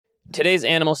Today's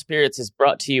Animal Spirits is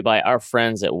brought to you by our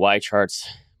friends at Y-Charts.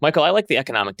 Michael, I like the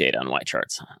economic data on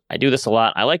Y-Charts. I do this a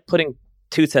lot. I like putting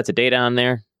two sets of data on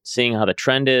there, seeing how the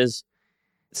trend is.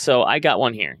 So I got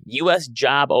one here. U.S.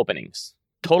 job openings,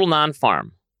 total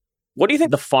non-farm. What do you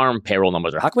think the farm payroll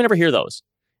numbers are? How can we never hear those?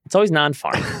 It's always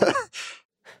non-farm.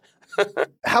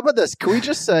 How about this? Can we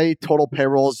just say total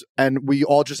payrolls and we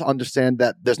all just understand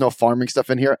that there's no farming stuff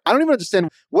in here? I don't even understand.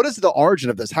 What is the origin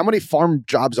of this? How many farm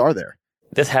jobs are there?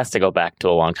 This has to go back to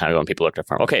a long time ago when people looked at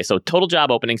farm. Okay, so total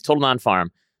job openings, total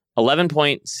non-farm,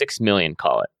 11.6 million,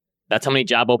 call it. That's how many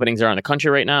job openings are in the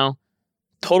country right now.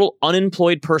 Total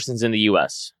unemployed persons in the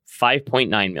U.S.,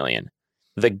 5.9 million.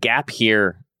 The gap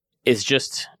here is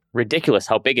just ridiculous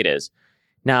how big it is.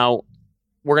 Now,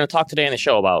 we're going to talk today on the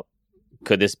show about,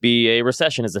 could this be a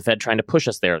recession? Is the Fed trying to push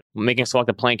us there? Making us walk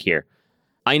the plank here.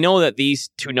 I know that these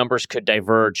two numbers could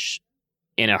diverge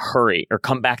in a hurry or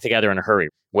come back together in a hurry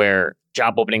where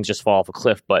job openings just fall off a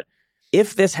cliff. But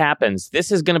if this happens,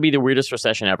 this is going to be the weirdest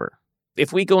recession ever.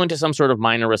 If we go into some sort of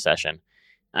minor recession,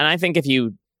 and I think if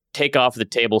you take off the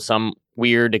table some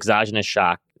weird exogenous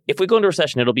shock, if we go into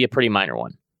recession, it'll be a pretty minor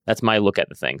one. That's my look at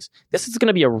the things. This is going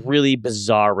to be a really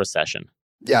bizarre recession.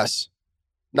 Yes.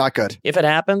 Not good. If it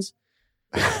happens.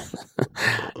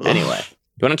 Anyway,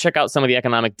 you want to check out some of the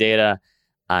economic data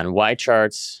on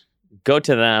Y-Charts, go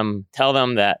to them, tell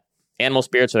them that Animal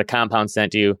Spirits or the Compound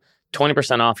sent you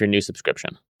 20% off your new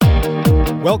subscription.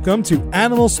 Welcome to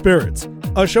Animal Spirits,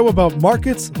 a show about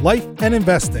markets, life, and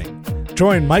investing.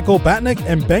 Join Michael Batnick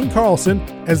and Ben Carlson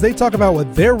as they talk about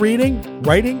what they're reading,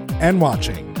 writing, and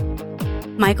watching.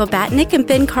 Michael Batnick and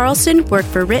Ben Carlson work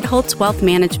for Ritholtz Wealth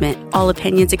Management. All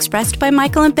opinions expressed by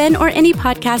Michael and Ben or any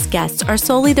podcast guests are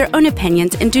solely their own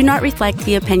opinions and do not reflect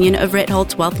the opinion of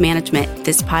Ritholtz Wealth Management.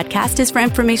 This podcast is for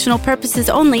informational purposes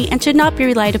only and should not be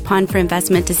relied upon for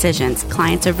investment decisions.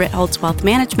 Clients of Ritholtz Wealth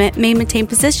Management may maintain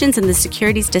positions in the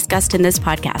securities discussed in this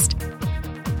podcast.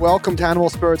 Welcome to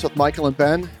Animal Spirits with Michael and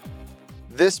Ben.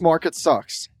 This market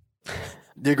sucks.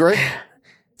 Do you agree?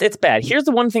 It's bad. Here's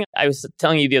the one thing I was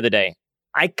telling you the other day.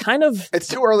 It's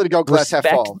too early to go glass half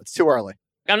full. It's too early.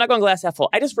 I'm not going glass half full.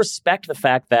 I just respect the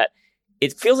fact that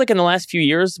it feels like in the last few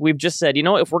years, we've just said,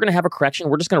 if we're going to have a correction,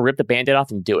 we're just going to rip the Band-Aid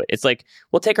off and do it. It's like,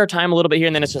 we'll take our time a little bit here,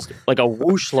 and then it's just like a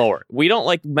whoosh lower. We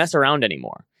don't mess around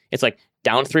anymore. It's like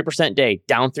down 3% day,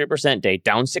 down 3% day,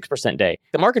 down 6% day.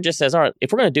 The market just says, all right,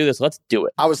 if we're going to do this, let's do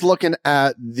it. I was looking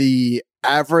at the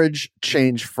average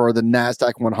change for the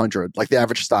NASDAQ 100, like the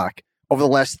average stock, over the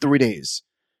last 3 days.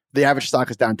 The average stock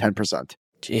is down 10%.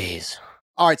 Jeez.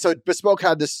 All right, so Bespoke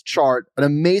had this chart, an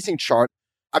amazing chart.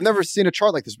 I've never seen a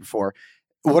chart like this before.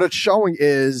 What it's showing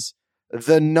is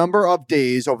the number of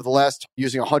days over the last,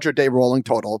 using a 100-day rolling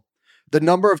total, the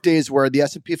number of days where the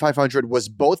S&P 500 was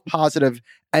both positive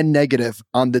and negative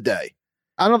on the day.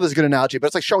 I don't know if this is a good analogy, but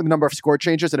it's like showing the number of score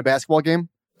changes in a basketball game.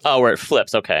 Oh, where it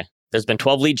flips. Okay. There's been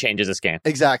 12 lead changes this game.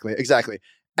 Exactly.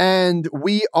 And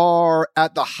we are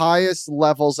at the highest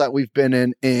levels that we've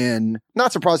been in,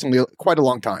 not surprisingly, quite a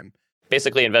long time.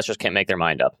 Basically, investors can't make their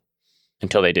mind up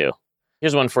until they do.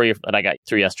 Here's one for you that I got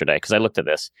through yesterday because I looked at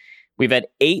this. We've had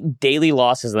 8 daily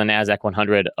losses in the NASDAQ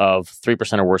 100 of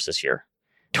 3% or worse this year.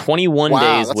 21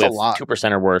 days with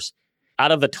 2% or worse.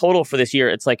 Out of the total for this year,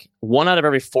 it's like 1 out of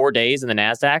every 4 days in the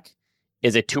NASDAQ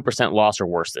is a 2% loss or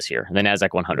worse this year in the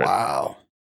NASDAQ 100. Wow.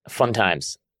 Fun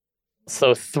times.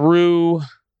 So through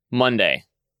Monday,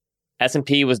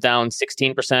 S&P was down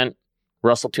 16%,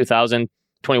 Russell 2000,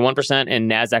 21%,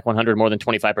 and NASDAQ 100 more than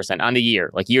 25% on the year,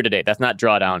 like year to date. That's not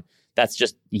drawdown. That's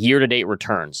just year to date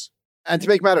returns. And to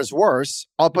make matters worse,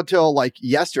 up until like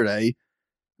yesterday,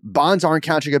 bonds aren't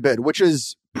catching a bid, which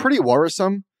is pretty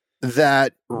worrisome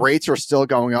that rates are still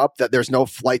going up, that there's no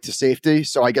flight to safety.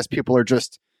 So I guess people are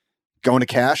just going to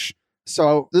cash.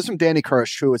 So this is from Danny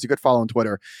Kirsch, who is a good follow on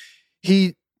Twitter.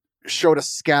 He showed a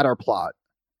scatter plot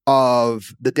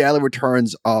of the daily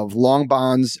returns of long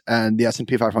bonds and the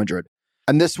S&P 500.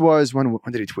 And this was, when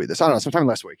did he tweet this? I don't know, sometime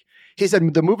last week. He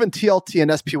said, the move in TLT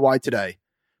and SPY today.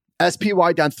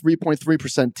 SPY down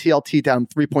 3.3%, TLT down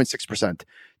 3.6%.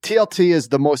 TLT is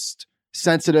the most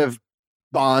sensitive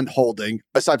bond holding,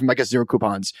 aside from, I guess, zero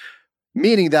coupons.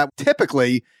 Meaning that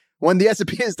typically, when the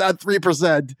S&P is down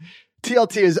 3%,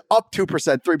 TLT is up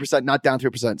 2%, 3%, not down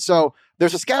 3%. So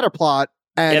there's a scatter plot.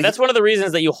 And that's one of the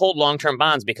reasons that you hold long-term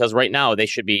bonds, because right now they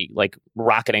should be like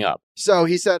rocketing up. So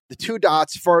he said the 2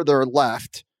 dots further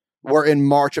left were in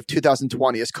March of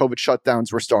 2020 as COVID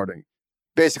shutdowns were starting.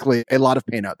 Basically, a lot of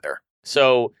pain out there.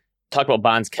 So talk about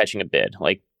bonds catching a bid.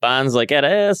 Like bonds like at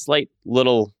a slight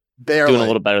little, barely doing a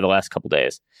little better the last couple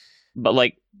days. But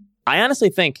like, I honestly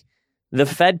think the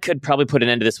Fed could probably put an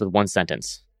end to this with one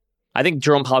sentence. I think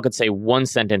Jerome Powell could say one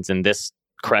sentence and this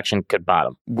correction could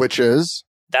bottom. Which is?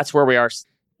 That's where we are.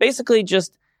 Basically,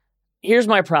 just here's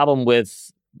my problem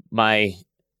with my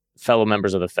fellow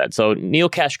members of the Fed. So Neil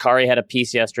Kashkari had a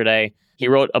piece yesterday. He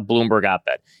wrote a Bloomberg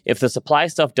op-ed. If the supply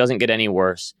stuff doesn't get any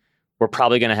worse, we're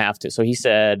probably going to have to. So he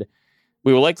said,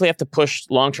 we will likely have to push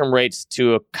long-term rates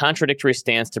to a contradictory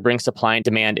stance to bring supply and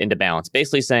demand into balance.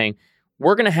 Basically saying,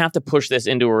 we're going to have to push this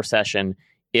into a recession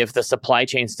if the supply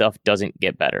chain stuff doesn't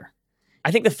get better.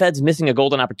 I think the Fed's missing a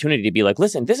golden opportunity to be like,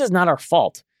 listen, this is not our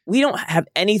fault. We don't have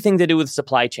anything to do with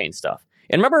supply chain stuff.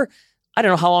 And remember, I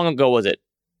don't know how long ago was it?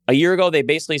 A year ago, they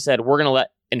basically said, we're going to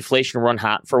let inflation run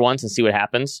hot for once and see what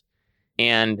happens.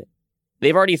 And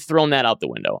they've already thrown that out the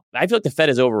window. I feel like the Fed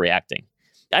is overreacting.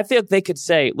 I feel like they could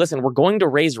say, listen, we're going to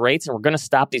raise rates and we're going to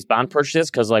stop these bond purchases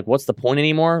because, like, what's the point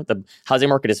anymore? The housing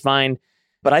market is fine.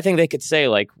 But I think they could say,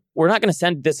 like, we're not going to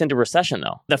send this into recession,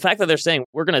 though. The fact that they're saying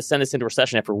we're going to send this into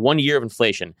recession after 1 year of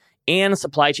inflation and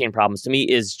supply chain problems, to me,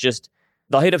 is just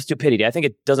the height of stupidity. I think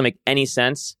it doesn't make any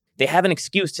sense. They have an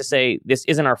excuse to say this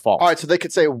isn't our fault. All right, so they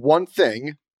could say one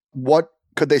thing. What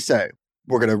could they say?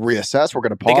 We're going to reassess. We're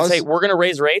going to pause. They could say, we're going to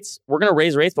raise rates. We're going to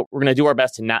raise rates, but we're going to do our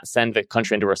best to not send the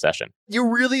country into recession.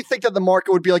 You really think that the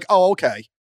market would be like, oh, okay.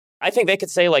 I think they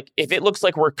could say, like, if it looks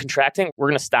like we're contracting, we're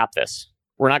going to stop this.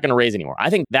 We're not going to raise anymore. I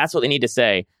think that's what they need to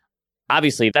say.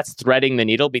 Obviously, that's threading the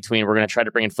needle between we're going to try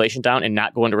to bring inflation down and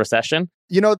not go into recession.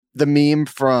 You know, the meme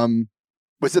from,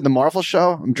 was it the Marvel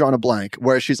show? I'm drawing a blank,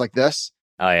 where she's like this.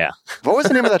 Oh, yeah. What was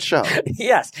the name of that show?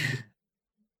 Yes.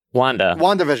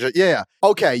 WandaVision. Yeah.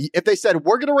 Okay. If they said,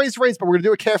 we're going to raise rates, but we're going to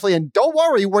do it carefully, and don't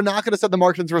worry, we're not going to send the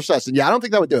market into recession. Yeah, I don't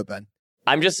think that would do it, Ben.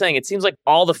 I'm just saying, it seems like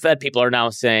all the Fed people are now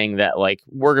saying that, like,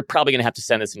 we're probably going to have to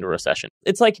send this into recession.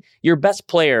 It's like your best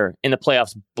player in the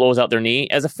playoffs blows out their knee.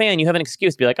 As a fan, you have an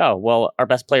excuse to be like, oh, well, our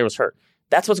best player was hurt.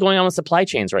 That's what's going on with supply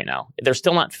chains right now. They're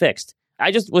still not fixed. I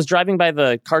just was driving by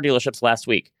the car dealerships last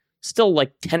week. Still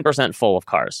like 10% full of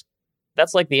cars.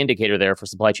 That's like the indicator there for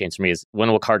supply chains for me is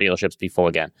when will car dealerships be full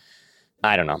again?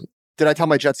 I don't know. Did I tell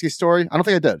my jet ski story? I don't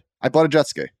think I did. I bought a jet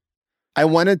ski. I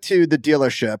went into the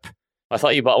dealership. I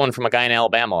thought you bought one from a guy in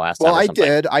Alabama last time. Well,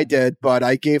 I did, but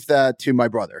I gave that to my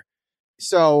brother.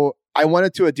 So I went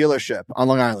into a dealership on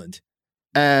Long Island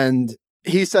and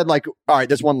he said, like, all right,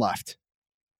 there's one left.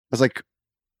 I was like,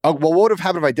 oh, well, what would have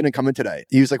happened if I didn't come in today?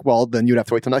 He was like, well, then you'd have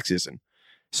to wait till next season.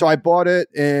 So I bought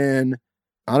it in,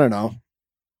 I don't know,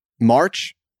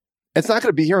 March. It's not going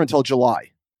to be here until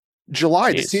July.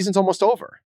 Jeez. The season's almost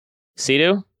over.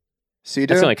 Sea-Doo? Sea-Doo?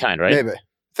 That's the only kind, right? Maybe. I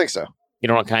think so. You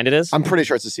know what kind it is? I'm pretty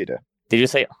sure it's a Sea-Doo. Did you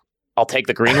say, I'll take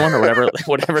the green one or whatever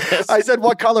it is? I said,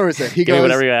 what color is it? He Give goes, me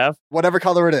whatever you have. Whatever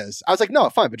color it is. I was like, no,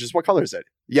 fine, but just what color is it?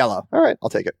 Yellow. All right, I'll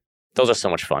take it. Those are so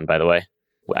much fun, by the way.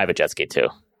 I have a jet ski too.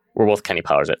 We're both Kenny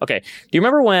Powers it. Okay. Do you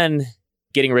remember when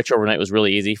getting rich overnight was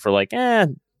really easy for like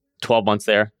 12 months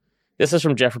there? This is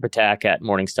from Jeffrey Patak at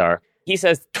Morningstar. He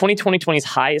says 2020's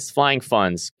highest flying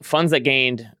funds that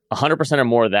gained 100% or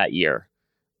more that year,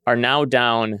 are now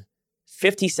down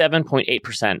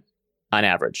 57.8% on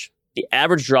average. The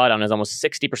average drawdown is almost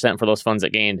 60% for those funds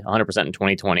that gained 100% in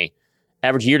 2020.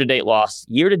 Average year-to-date loss.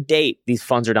 Year-to-date, these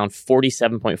funds are down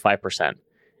 47.5%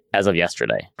 as of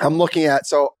yesterday. I'm looking at,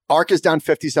 so ARK is down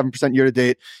 57%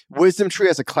 year-to-date. Wisdom Tree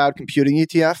has a cloud computing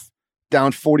ETF,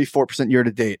 down 44%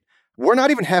 year-to-date. We're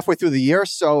not even halfway through the year,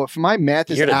 so if my math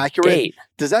is accurate,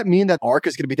 does that mean that ARK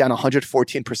is going to be down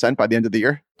 114% by the end of the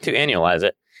year? To annualize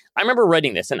it. I remember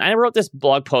writing this, and I wrote this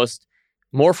blog post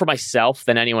more for myself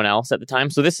than anyone else at the time.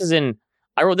 So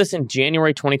I wrote this in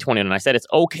January 2020, and I said it's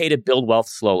okay to build wealth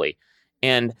slowly.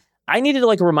 And I needed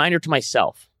like a reminder to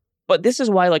myself. But this is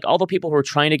why like all the people who are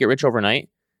trying to get rich overnight,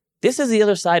 this is the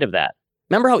other side of that.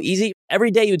 Remember how easy?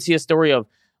 Every day you'd see a story of,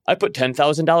 I put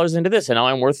 $10,000 into this and now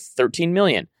I'm worth $13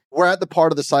 million. We're at the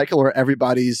part of the cycle where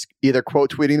everybody's either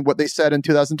quote tweeting what they said in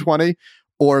 2020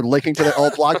 or linking to their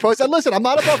old blog posts. And listen, I'm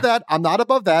not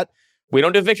above that. We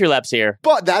don't do victory laps here.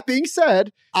 But that being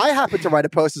said, I happened to write a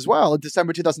post as well in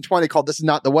December 2020 called This Is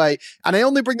Not the Way. And I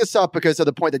only bring this up because of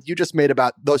the point that you just made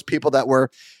about those people that were.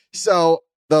 So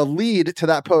the lead to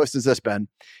that post is this, Ben.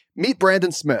 Meet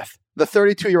Brandon Smith, the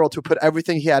 32-year-old who put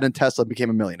everything he had in Tesla and became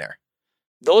a millionaire.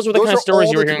 Those were the kind of stories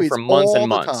you were hearing for months and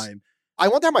months. Time. I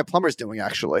wonder how my plumber's doing,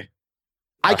 actually.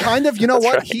 I kind of, you know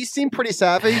what? Right. He seemed pretty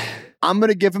savvy. I'm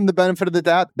going to give him the benefit of the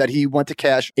doubt that he went to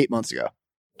cash 8 months ago.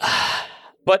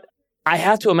 But I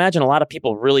have to imagine a lot of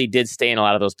people really did stay in a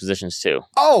lot of those positions too.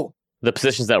 Oh! The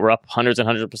positions that were up hundreds and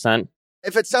hundreds of %.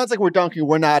 If it sounds like we're dunking,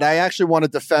 we're not. I actually want to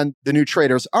defend the new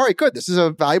traders. All right, good. This is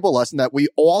a valuable lesson that we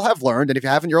all have learned. And if you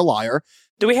haven't, you're a liar.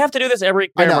 Do we have to do this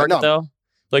every bear market, though?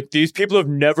 Like, these people have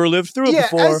never lived through it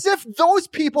before. As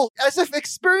if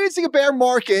experiencing a bear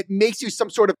market makes you some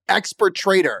sort of expert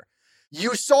trader.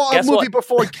 You saw a movie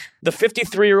before. The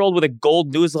 53-year-old with a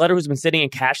gold newsletter who's been sitting in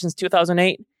cash since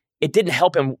 2008, it didn't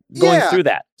help him going through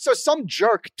that. So some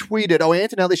jerk tweeted,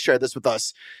 Antonelli shared this with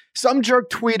us. Some jerk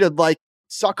tweeted, like,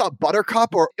 suck up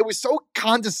buttercup, or it was so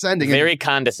condescending. Very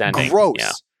condescending.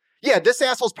 Gross. Yeah, this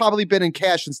asshole's probably been in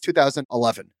cash since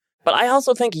 2011. But I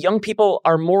also think young people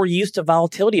are more used to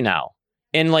volatility now.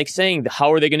 And like saying,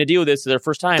 how are they going to deal with this their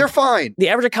first time? They're fine. The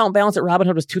average account balance at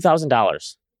Robinhood was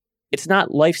 $2,000. It's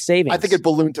not life savings. I think it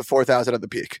ballooned to 4,000 at the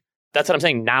peak. That's what I'm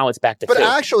saying. Now it's back to But 2.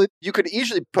 actually, you could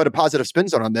easily put a positive spin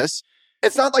zone on this.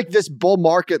 It's not like this bull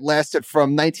market lasted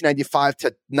from 1995 to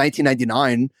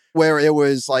 1999, where it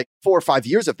was like 4 or 5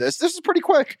 years of this. This is pretty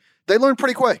quick. They learned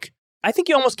pretty quick. I think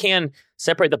you almost can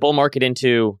separate the bull market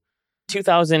into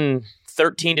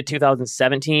 2013 to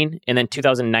 2017 and then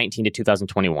 2019 to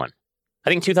 2021. I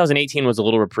think 2018 was a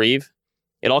little reprieve.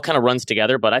 It all kind of runs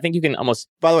together, but I think you can almost...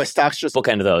 By the way, stocks just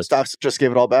bookend those. Stocks just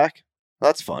gave it all back.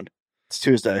 That's fun. It's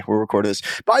Tuesday. We're recording this.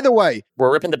 By the way...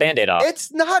 We're ripping the Band-Aid off.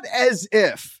 It's not as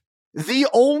if the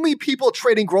only people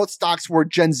trading growth stocks were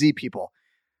Gen Z people.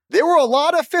 There were a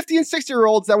lot of 50 and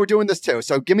 60-year-olds that were doing this too,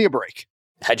 so give me a break.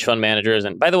 Hedge fund managers.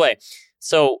 And by the way,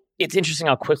 so it's interesting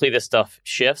how quickly this stuff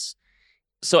shifts.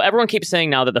 So everyone keeps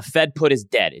saying now that the Fed put is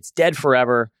dead. It's dead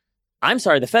forever. I'm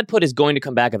sorry, the Fed put is going to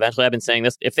come back eventually. I've been saying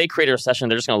this. If they create a recession,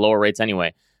 they're just going to lower rates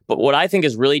anyway. But what I think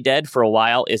is really dead for a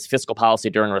while is fiscal policy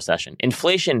during a recession.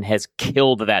 Inflation has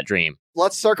killed that dream.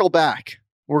 Let's circle back.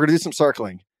 We're going to do some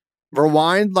circling.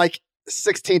 Rewind like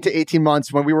 16 to 18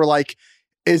 months when we were like,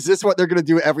 is this what they're going to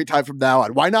do every time from now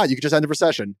on? Why not? You could just end the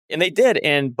recession. And they did.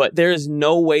 But there's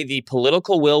no way the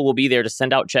political will be there to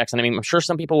send out checks. And I mean, I'm sure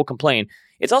some people will complain.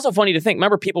 It's also funny to think,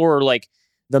 remember, people were like,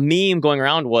 the meme going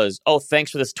around was, oh, thanks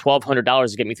for this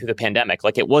 $1,200 to get me through the pandemic.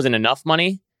 Like, it wasn't enough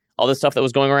money, all this stuff that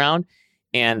was going around.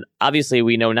 And obviously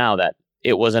we know now that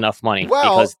it was enough money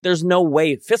because there's no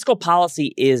way. Fiscal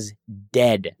policy is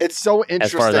dead. It's so interesting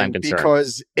as far as I'm concerned.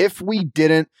 Because if we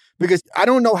didn't, because I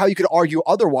don't know how you could argue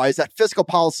otherwise that fiscal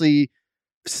policy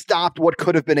stopped what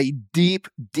could have been a deep,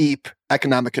 deep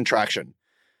economic contraction.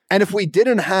 And if we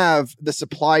didn't have the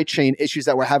supply chain issues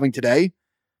that we're having today,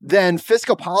 then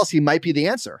fiscal policy might be the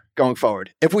answer going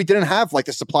forward. If we didn't have like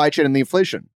the supply chain and the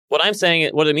inflation. What I'm saying,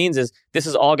 what it means is this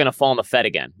is all going to fall on the Fed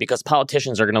again because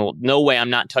politicians are going to, no way, I'm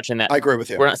not touching that. I agree with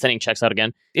you. We're not sending checks out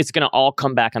again. It's going to all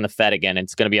come back on the Fed again. And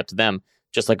it's going to be up to them,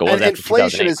 just like it was after 2008.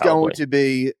 Inflation is going to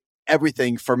be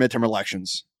everything for midterm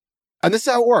elections. And this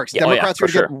is how it works. Democrats are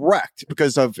going to get wrecked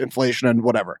because of inflation and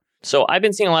whatever. So I've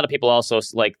been seeing a lot of people also,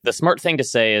 like, the smart thing to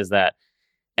say is that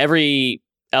every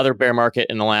other bear market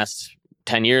in the last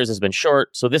 10 years has been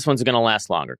short, so this one's going to last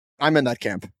longer. I'm in that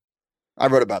camp. I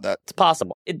wrote about that. It's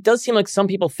possible. It does seem like some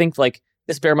people think like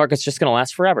this bear market's just going to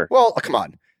last forever. Well, come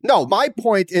on. No, my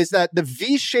point is that the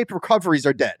V-shaped recoveries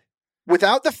are dead.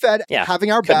 Without the Fed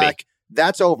having our back,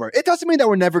 that's over. It doesn't mean that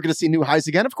we're never going to see new highs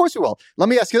again. Of course we will. Let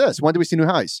me ask you this. When do we see new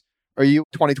highs? Are you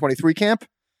 2023 camp?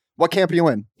 What camp are you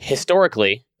in?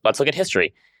 Historically, let's look at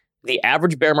history. The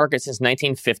average bear market since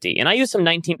 1950, and I use some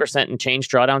 19% and change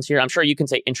drawdowns here. I'm sure you can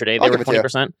say intraday, they were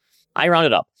 20%. I round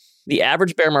it up. The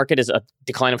average bear market is a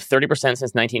decline of 30% since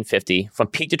 1950. From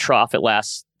peak to trough, it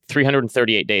lasts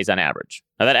 338 days on average.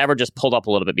 Now, that average just pulled up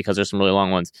a little bit because there's some really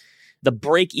long ones. The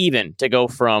break even to go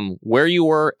from where you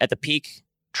were at the peak,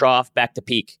 trough, back to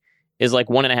peak is like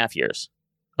 1.5 years.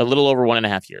 A little over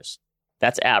 1.5 years.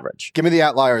 That's average. Give me the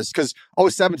outliers, because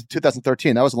 2007 to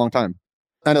 2013, that was a long time.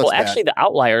 I know. Well, actually, the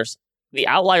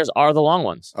outliers are the long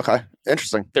ones. Okay,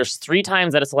 interesting. There's 3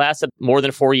 times that it's lasted more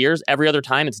than 4 years. Every other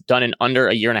time, it's done in under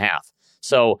a year and a half.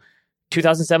 So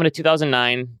 2007 to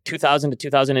 2009, 2000 to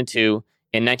 2002,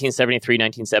 and 1973,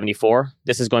 1974.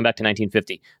 This is going back to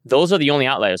 1950. Those are the only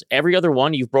outliers. Every other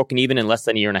one, you've broken even in less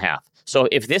than a year and a half. So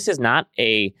if this is not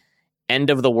a end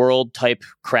of the world type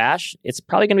crash, it's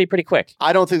probably going to be pretty quick.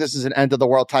 I don't think this is an end of the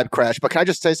world type crash, but can I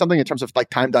just say something in terms of like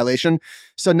time dilation?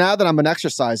 So now that I'm an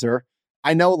exerciser,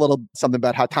 I know a little something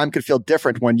about how time could feel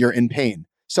different when you're in pain.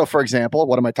 So for example,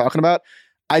 what am I talking about?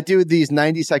 I do these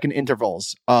 90-second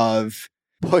intervals of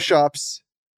push-ups,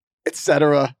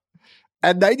 etc.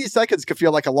 And 90 seconds could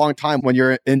feel like a long time when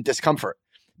you're in discomfort.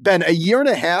 Ben, a year and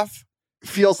a half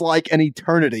feels like an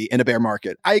eternity in a bear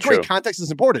market. I agree, True. Context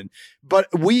is important. But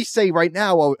we say right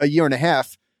now, a year and a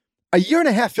half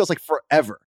feels like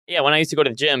forever. Yeah, when I used to go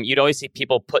to the gym, you'd always see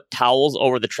people put towels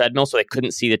over the treadmill so they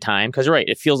couldn't see the time. Because you're right,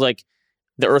 it feels like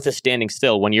the earth is standing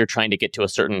still when you're trying to get to a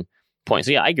certain point.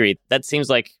 So yeah, I agree. That seems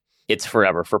like it's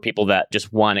forever for people that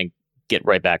just want to get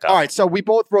right back up. All right, so we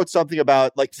both wrote something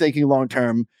about like thinking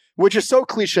long-term. which is so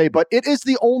cliche, but it is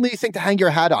the only thing to hang your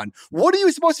hat on. What are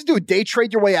you supposed to do? Day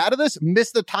trade your way out of this?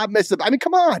 Miss the top, I mean,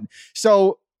 come on.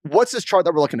 So what's this chart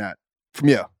that we're looking at from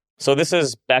you? So this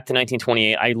is back to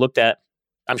 1928. I looked at,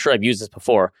 I'm sure I've used this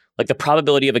before, like the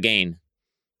probability of a gain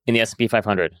in the S&P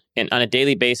 500. And on a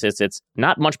daily basis, it's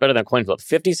not much better than coin flip.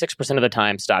 56% of the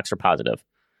time, stocks are positive.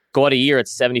 Go out a year,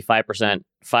 it's 75%.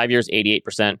 5 years,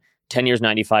 88%. 10 years,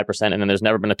 95%. And then there's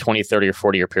never been a 20, 30, or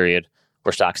 40-year period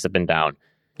where stocks have been down.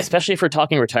 Especially if you're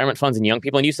talking retirement funds and young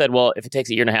people. And you said, well, if it takes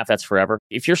a year and a half, that's forever.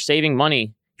 If you're saving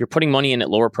money, you're putting money in at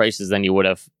lower prices than you would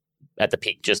have at the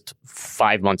peak just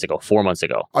 5 months ago, 4 months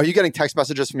ago. Are you getting text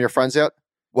messages from your friends yet?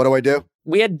 What do I do?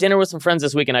 We had dinner with some friends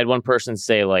this week, and I had one person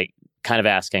say, like, kind of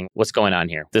asking, what's going on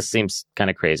here? This seems kind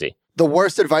of crazy. The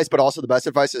worst advice, but also the best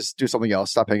advice is do something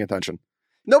else. Stop paying attention.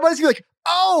 Nobody's gonna be like,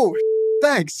 oh,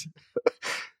 thanks.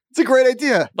 It's a great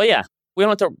idea. But yeah, we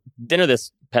went to dinner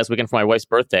this past weekend for my wife's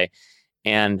birthday.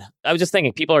 And I was just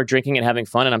thinking, people are drinking and having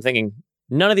fun. And I'm thinking,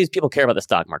 none of these people care about the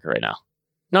stock market right now.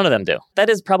 None of them do. That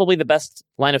is probably the best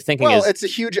line of thinking. Well, it's a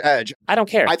huge edge. I don't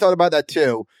care. I thought about that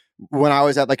too when I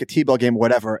was at like a T-ball game or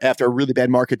whatever after a really bad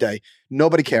market day.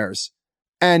 Nobody cares.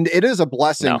 And it is a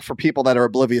blessing for people that are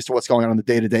oblivious to what's going on the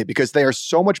day-to-day because they are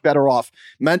so much better off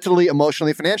mentally,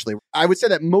 emotionally, financially. I would say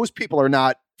that most people are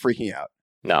not freaking out.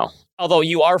 No. Although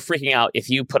you are freaking out if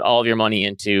you put all of your money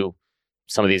into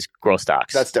some of these growth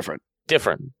stocks. That's different.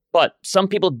 But some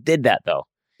people did that though.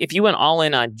 If you went all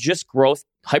in on just growth,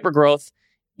 hyper growth,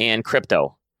 and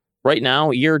crypto, right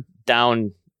now you're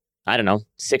down, I don't know,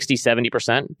 60,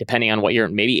 70%, depending on what you're,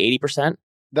 maybe 80%.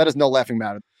 That is no laughing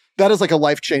matter. That is like a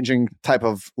life-changing type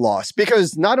of loss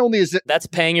because not only is it... That's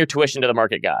paying your tuition to the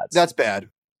market gods. That's bad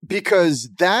because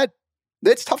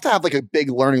it's tough to have like a big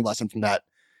learning lesson from that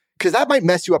because that might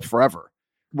mess you up forever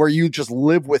where you just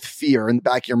live with fear in the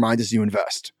back of your mind as you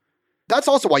invest. That's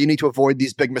also why you need to avoid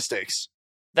these big mistakes.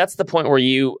 That's the point where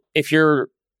if your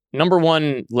number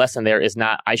one lesson there is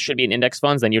not, I should be in index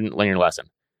funds, then you didn't learn your lesson.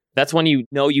 That's when you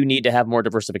know you need to have more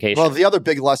diversification. Well, the other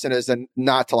big lesson is then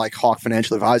not to like hawk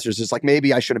financial advisors. It's like,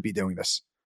 maybe I shouldn't be doing this.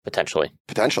 Potentially.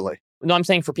 No, I'm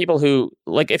saying for people who,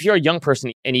 like if you're a young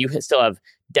person and you still have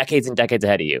decades and decades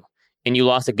ahead of you and you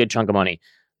lost a good chunk of money,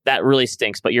 that really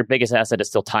stinks. But your biggest asset is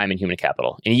still time and human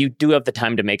capital. And you do have the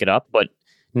time to make it up. But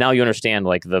now you understand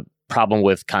like the problem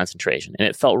with concentration. And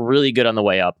it felt really good on the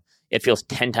way up. It feels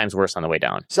 10 times worse on the way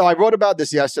down. So I wrote about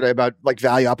this yesterday about like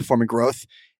value outperforming growth.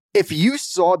 If you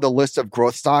saw the list of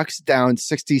growth stocks down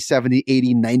 60, 70,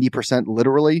 80, 90%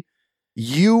 literally,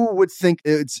 you would think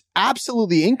it's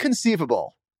absolutely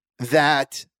inconceivable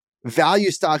that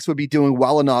value stocks would be doing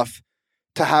well enough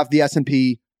to have the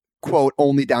S&P, quote,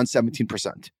 only down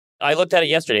 17%. I looked at it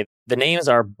yesterday. The names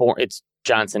are, it's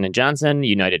Johnson & Johnson,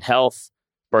 United Health,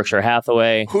 Berkshire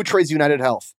Hathaway. Who trades United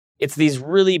Health? It's these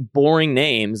really boring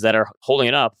names that are holding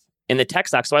it up in the tech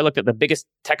stocks. So I looked at the biggest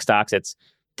tech stocks. It's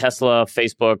Tesla,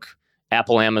 Facebook,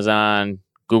 Apple, Amazon,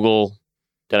 Google.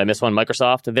 Did I miss one?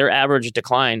 Microsoft. Their average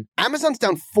decline. Amazon's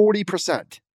down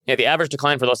 40%. Yeah, the average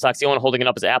decline for those stocks, the only one holding it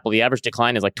up is Apple. The average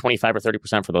decline is like 25 or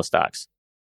 30% for those stocks.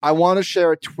 I want to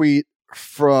share a tweet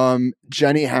from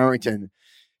Jenny Harrington.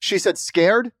 She said,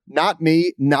 scared? Not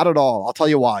me, not at all. I'll tell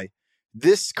you why.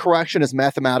 This correction is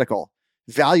mathematical.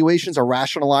 Valuations are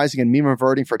rationalizing and mean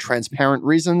reverting for transparent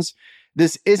reasons.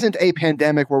 This isn't a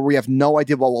pandemic where we have no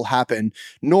idea what will happen,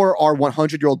 nor are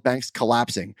 100-year-old banks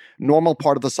collapsing. Normal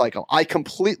part of the cycle. I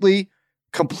completely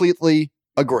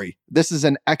agree. This is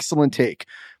an excellent take.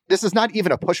 This is not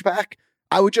even a pushback.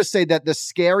 I would just say that the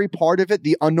scary part of it,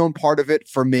 the unknown part of it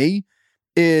for me,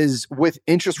 is with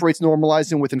interest rates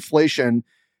normalizing, with inflation,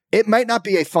 it might not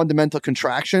be a fundamental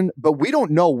contraction, but we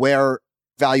don't know where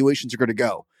valuations are going to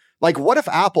go. Like, what if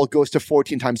Apple goes to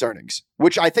 14 times earnings,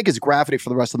 which I think is gravity for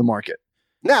the rest of the market?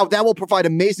 Now, that will provide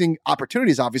amazing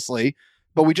opportunities, obviously,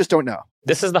 but we just don't know.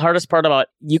 This is the hardest part about,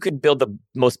 you could build the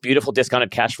most beautiful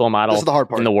discounted cash flow model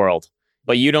in the world,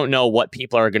 but you don't know what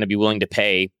people are going to be willing to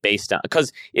pay based on,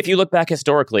 because if you look back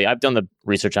historically, I've done the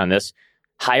research on this,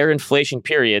 higher inflation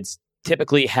periods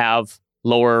typically have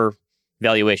lower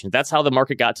valuations. That's how the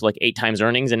market got to like 8 times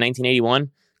earnings in 1981,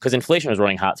 because inflation was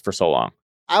running hot for so long.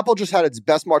 Apple just had its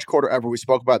best March quarter ever. We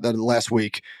spoke about that last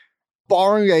week.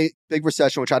 Barring a big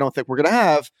recession, which I don't think we're going to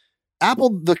have,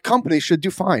 Apple, the company, should do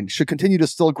fine, should continue to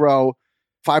still grow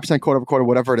 5% quarter over quarter,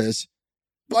 whatever it is.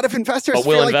 But if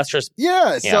investors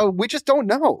Yeah, so we just don't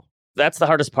know. That's the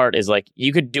hardest part is like,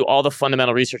 you could do all the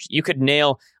fundamental research. You could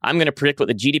nail, I'm going to predict what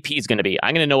the GDP is going to be.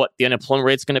 I'm going to know what the unemployment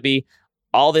rate is going to be,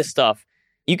 all this stuff.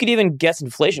 You could even guess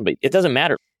inflation, but it doesn't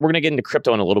matter. We're going to get into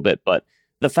crypto in a little bit, but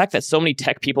the fact that so many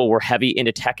tech people were heavy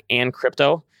into tech and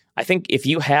crypto, I think if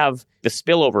you have the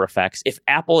spillover effects, if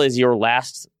Apple is your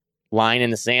last line in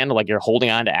the sand, like you're holding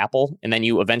on to Apple, and then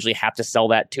you eventually have to sell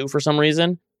that too for some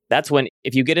reason, that's when,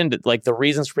 if you get into like the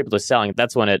reasons for people to selling,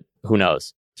 that's when who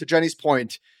knows? To Jenny's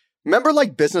point, remember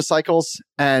like business cycles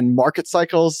and market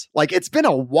cycles? Like it's been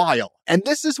a while, and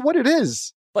this is what it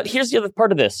is. But here's the other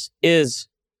part of this is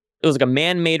it was like a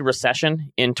man-made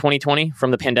recession in 2020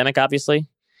 from the pandemic, obviously.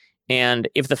 And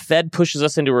if the Fed pushes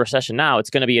us into a recession now, it's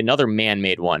going to be another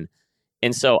man-made one.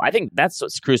 And so I think that's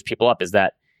what screws people up, is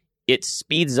that it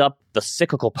speeds up the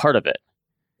cyclical part of it.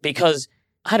 Because,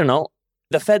 I don't know,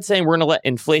 the Fed saying we're going to let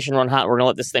inflation run hot, we're going to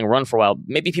let this thing run for a while.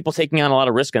 Maybe people taking on a lot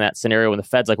of risk in that scenario when the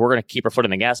Fed's like, we're going to keep our foot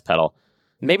on the gas pedal.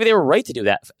 Maybe they were right to do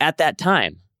that at that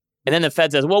time. And then the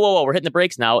Fed says, whoa, we're hitting the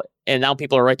brakes now. And now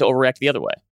people are right to overreact the other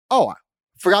way. Oh,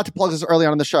 forgot to plug this early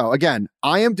on in the show. Again,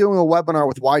 I am doing a webinar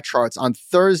with Y Charts on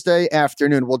Thursday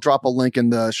afternoon. We'll drop a link in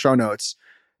the show notes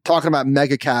talking about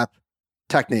mega cap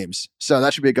tech names. So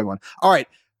that should be a good one. All right.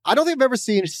 I don't think I've ever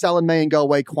seen sell in May and go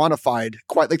away quantified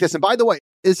quite like this. And by the way,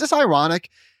 is this ironic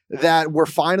that we're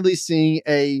finally seeing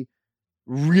a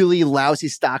really lousy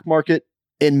stock market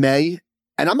in May?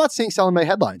 And I'm not seeing sell in May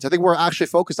headlines. I think we're actually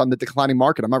focused on the declining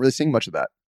market. I'm not really seeing much of that.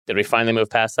 Did we finally move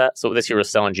past that? So this year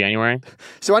was sell in January?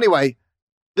 So anyway,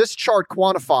 this chart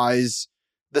quantifies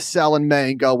the sell in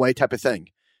May and go away type of thing.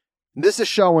 This is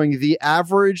showing the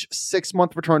average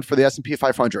 6-month return for the S&P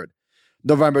 500.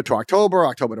 November to October,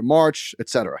 October to March,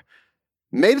 etc.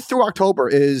 May through October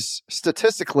is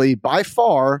statistically by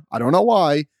far, I don't know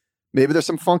why, maybe there's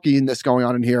some funkiness going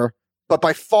on in here, but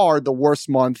by far the worst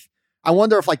month. I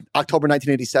wonder if like October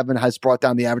 1987 has brought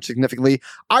down the average significantly.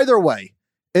 Either way,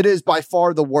 it is by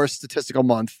far the worst statistical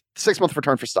month, 6-month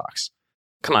return for stocks.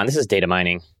 Come on, this is data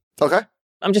mining. Okay.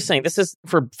 I'm just saying, this is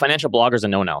for financial bloggers and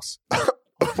no one else.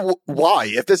 Why?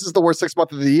 If this is the worst 6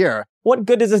 month of the year. What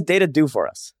good does this data do for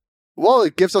us? Well,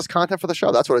 it gives us content for the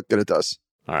show. That's what it does.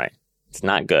 All right. It's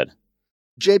not good.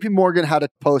 JP Morgan had a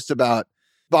post about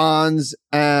bonds,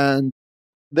 and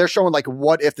they're showing like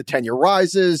what if the 10-year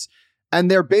rises, and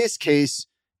their base case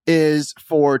is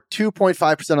for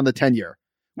 2.5% on the 10-year,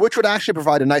 which would actually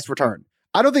provide a nice return.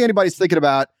 I don't think anybody's thinking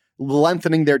about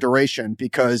lengthening their duration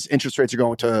because interest rates are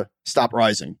going to stop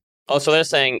rising. Oh, so they're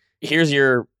saying, here's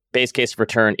your base case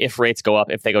return if rates go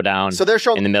up, if they go down. So they're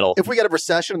showing in the middle. If we get a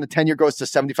recession and the 10-year goes to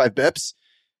 75 bips,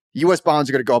 U.S. bonds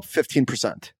are going to go up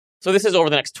 15%. So this is over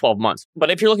the next 12 months.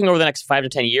 But if you're looking over the next 5 to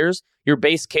 10 years, your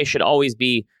base case should always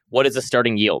be, what is the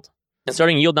starting yield? And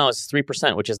starting yield now is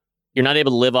 3%, which is, you're not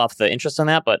able to live off the interest on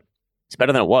that, but it's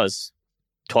better than it was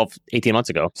 12, 18 months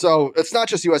ago. So it's not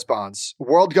just U.S. bonds.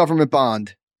 World government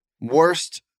bond,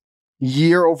 worst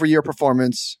year-over-year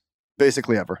performance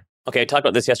basically ever. Okay, I talked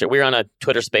about this yesterday. We were on a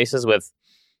Twitter Spaces with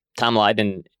Tom Lydon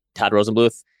and Todd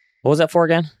Rosenbluth. What was that for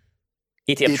again?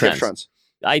 ETF trends.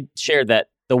 I shared that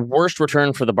the worst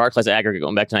return for the Barclays aggregate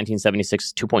going back to 1976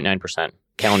 is 2.9%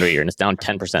 calendar year, and it's down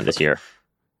 10% this year.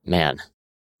 Man.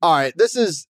 All right, this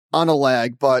is on a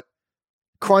lag, but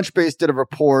Crunchbase did a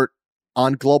report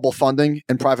on global funding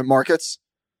in private markets.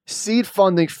 Seed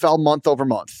funding fell month over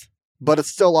month, but it's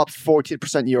still up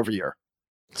 14% year over year.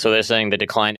 So they're saying the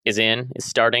decline is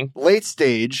starting? Late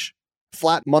stage,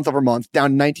 flat month over month,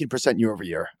 down 19% year over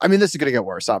year. I mean, this is going to get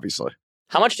worse, obviously.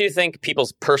 How much do you think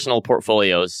people's personal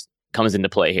portfolios comes into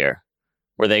play here?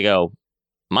 Where they go,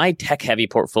 my tech-heavy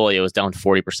portfolio is down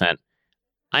 40%.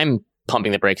 I'm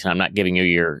pumping the brakes and I'm not giving you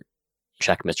your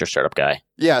check, Mr. Startup Guy.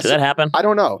 Yeah. Does that happen? I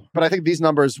don't know. But I think these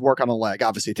numbers work on a lag.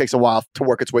 Obviously, it takes a while to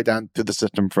work its way down through the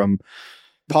system from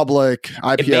public,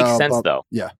 IPO. It makes sense, though.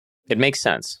 Yeah. It makes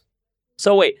sense.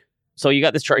 So wait, so you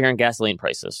got this chart here on gasoline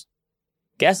prices.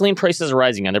 Gasoline prices are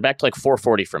rising and they're back to like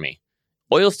 $4.40 for me.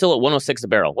 Oil's still at $106 a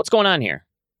barrel. What's going on here?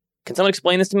 Can someone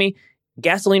explain this to me?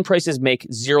 Gasoline prices make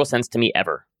 0 sense to me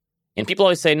ever. And people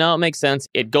always say, no, it makes sense.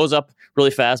 It goes up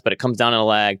really fast, but it comes down in a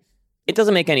lag. It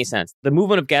doesn't make any sense. The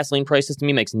movement of gasoline prices to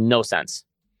me makes no sense.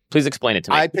 Please explain it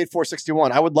to me. I paid $4.61.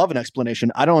 I would love an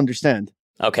explanation. I don't understand.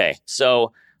 Okay,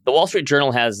 so the Wall Street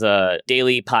Journal has a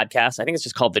daily podcast. I think it's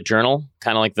just called The Journal,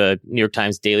 kind of like the New York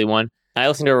Times daily one. I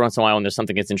listen to it once in a while when there's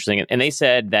something that's interesting. And they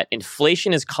said that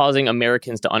inflation is causing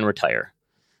Americans to unretire.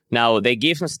 Now, they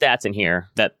gave some stats in here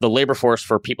that the labor force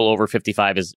for people over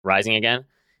 55 is rising again.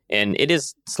 And it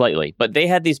is slightly. But they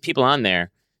had these people on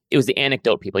there. It was the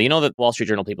anecdote people. You know the Wall Street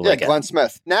Journal people. Yeah, Glenn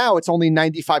Smith. Now it's only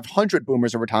 9,500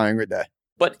 boomers are retiring a day.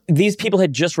 But these people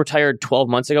had just retired 12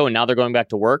 months ago, and now they're going back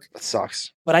to work. That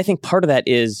sucks. But I think part of that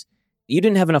is you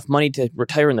didn't have enough money to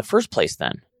retire in the first place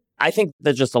then. I think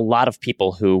there's just a lot of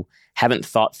people who haven't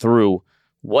thought through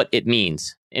what it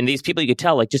means. And these people, you could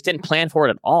tell, like, just didn't plan for it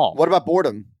at all. What about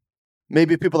boredom?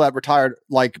 Maybe people that retired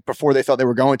like before they thought they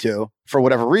were going to, for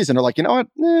whatever reason, are like, you know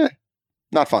what?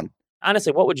 Not fun.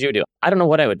 Honestly, what would you do? I don't know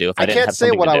what I would do if I didn't can't have say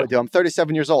something what to I do. would do. I'm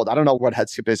 37 years old. I don't know what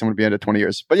headspace I'm going to be in 20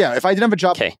 years. But yeah, if I didn't have a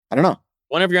job, Okay. I don't know.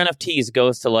 One of your NFTs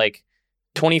goes to like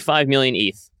 25 million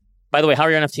ETH. By the way, how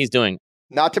are your NFTs doing?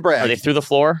 Not to brag. Are they through the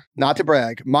floor? Not to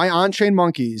brag. My on-chain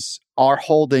monkeys are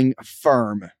holding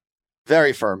firm.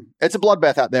 Very firm. It's a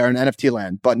bloodbath out there in NFT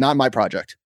land, but not my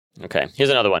project. Okay, here's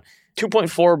another one.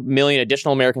 2.4 million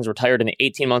additional Americans retired in the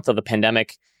 18 months of the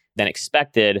pandemic than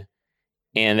expected.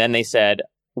 And then they said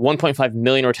 1.5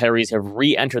 million retirees have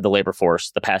re-entered the labor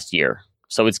force the past year.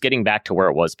 So it's getting back to where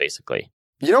it was, basically.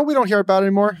 You know what we don't hear about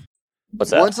anymore?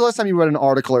 What's that? When's the last time you read an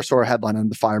article or saw a headline on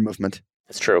the FIRE movement?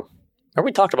 It's true. Or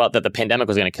we talked about that the pandemic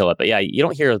was going to kill it. But yeah, you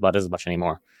don't hear about it as much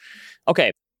anymore.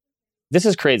 Okay, this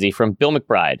is crazy from Bill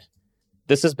McBride.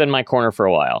 This has been my corner for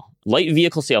a while. Light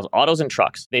vehicle sales, autos and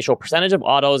trucks. They show percentage of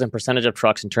autos and percentage of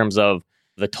trucks in terms of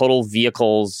the total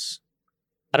vehicles.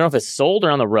 I don't know if it's sold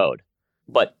or on the road,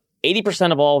 but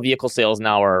 80% of all vehicle sales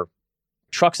now are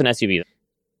trucks and SUVs.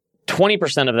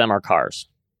 20% of them are cars.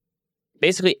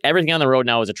 Basically, everything on the road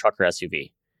now is a truck or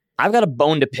SUV. I've got a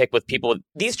bone to pick with people.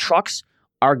 These trucks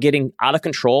are getting out of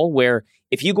control where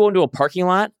if you go into a parking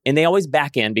lot, and they always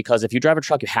back in because if you drive a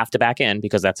truck, you have to back in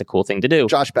because that's a cool thing to do.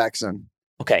 Josh backs in.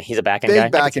 Okay, he's a back-end guy.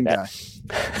 Big back-end guy.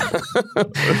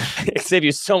 It saves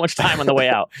you so much time on the way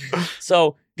out.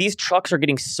 So these trucks are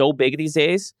getting so big these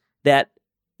days that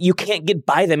you can't get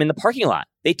by them in the parking lot.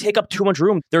 They take up too much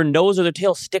room. Their nose or their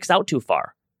tail sticks out too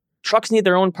far. Trucks need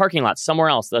their own parking lot somewhere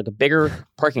else, like a bigger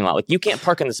parking lot. Like you can't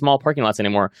park in the small parking lots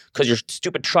anymore because your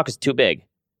stupid truck is too big.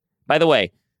 By the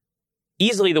way,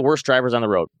 easily the worst drivers on the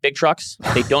road. Big trucks,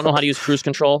 they don't know how to use cruise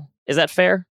control. Is that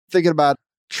fair? Thinking about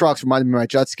trucks reminded me of my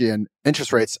jet ski and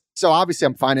interest rates. So obviously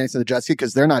I'm financing the jet ski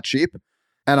because they're not cheap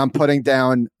and I'm putting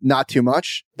down not too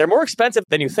much. They're more expensive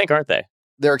than you think, aren't they?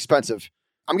 They're expensive.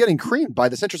 I'm getting creamed by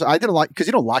this interest. I didn't like, because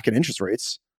you don't lock in interest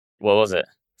rates. What was it?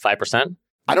 5%?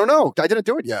 I don't know. I didn't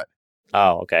do it yet.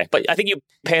 Oh, okay. But I think you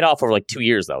pay it off over like 2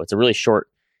 years, though. It's a really short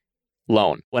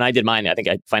loan. When I did mine, I think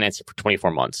I financed it for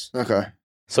 24 months. Okay.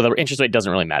 So the interest rate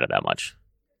doesn't really matter that much.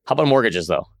 How about mortgages,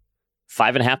 though?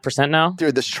 5.5% now?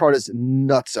 Dude, this chart is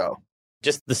nutso.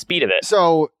 Just the speed of it.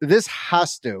 So this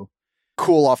has to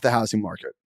cool off the housing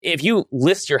market. If you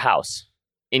list your house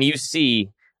and you see,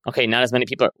 okay, not as many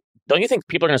people are, don't you think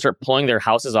people are going to start pulling their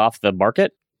houses off the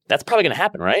market? That's probably going to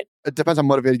happen, right? It depends how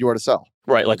motivated you are to sell.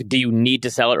 Right. Like, do you need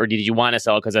to sell it or did you want to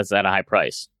sell it because that's at a high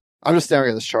price? I'm just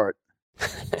staring at this chart.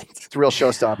 It's a real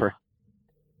showstopper.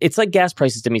 It's like gas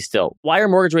prices to me still. Why are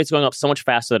mortgage rates going up so much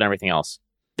faster than everything else?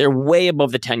 They're way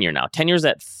above the 10-year now. 10 years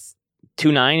at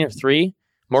 2.9 or 3.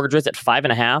 Mortgage rates at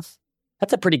 5.5.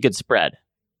 That's a pretty good spread.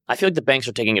 I feel like the banks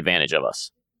are taking advantage of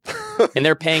us. And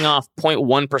they're paying off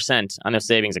 0.1% on their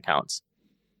savings accounts.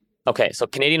 Okay, so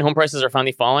Canadian home prices are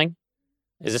finally falling?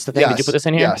 Is this the thing? Yes. Did you put this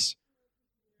in here? Yes.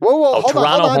 Whoa, hold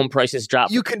Toronto on. home prices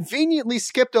dropped. You conveniently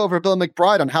skipped over Bill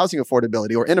McBride on housing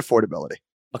affordability or inaffordability.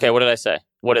 Okay, what did I say?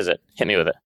 What is it? Hit me with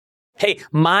it. Hey,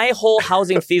 my whole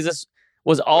housing thesis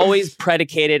was always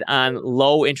predicated on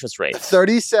low interest rates.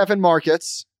 37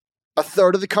 markets, a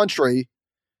third of the country,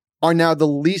 are now the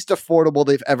least affordable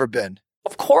they've ever been.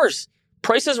 Of course.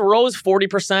 Prices rose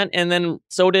 40% and then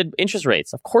so did interest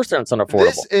rates. Of course they're not unaffordable.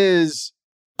 This is,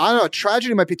 I don't know,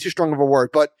 tragedy might be too strong of a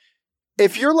word, but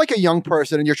if you're like a young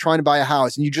person and you're trying to buy a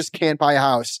house and you just can't buy a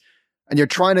house and you're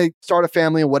trying to start a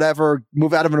family and whatever,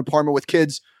 move out of an apartment with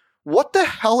kids, what the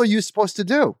hell are you supposed to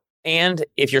do? And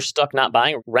if you're stuck not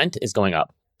buying, rent is going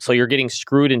up. So you're getting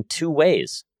screwed in two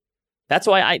ways. That's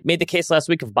why I made the case last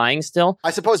week of buying still.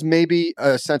 I suppose maybe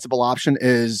a sensible option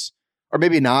is, or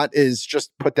maybe not, is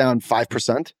just put down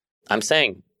 5%. I'm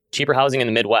saying cheaper housing in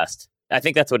the Midwest. I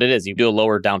think that's what it is. You do a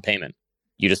lower down payment.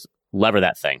 You just lever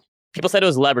that thing. People said it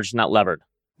was leveraged, not levered.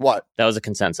 What? That was a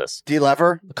consensus.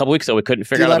 Delever? A couple weeks ago, we couldn't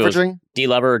figure out if it was Deleveraging?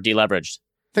 delever or deleveraged.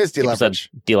 I think it's People said deleverage.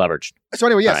 deleveraged. So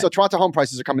anyway, yeah, All so Toronto home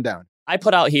prices are coming down. I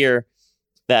put out here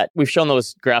that we've shown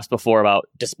those graphs before about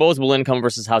disposable income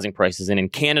versus housing prices. And in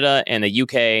Canada and the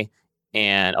UK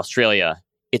and Australia,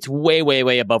 it's way, way,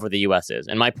 way above where the US is.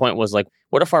 And my point was like,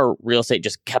 what if our real estate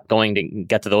just kept going to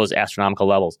get to those astronomical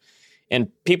levels? And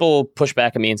people push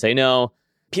back at me and say, no,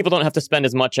 people don't have to spend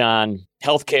as much on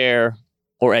healthcare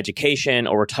or education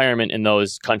or retirement in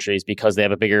those countries because they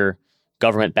have a bigger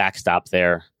government backstop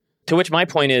there. To which my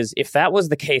point is, if that was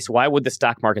the case, why would the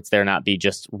stock markets there not be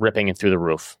just ripping it through the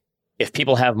roof? If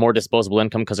people have more disposable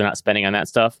income because they're not spending on that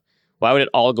stuff, why would it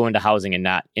all go into housing and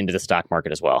not into the stock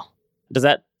market as well? Does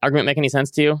that argument make any sense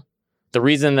to you? The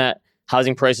reason that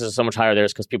housing prices are so much higher there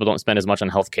is because people don't spend as much on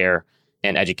healthcare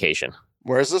and education.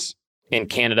 Where is this? in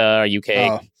Canada,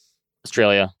 UK,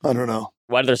 Australia? I don't know.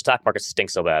 Why do their stock markets stink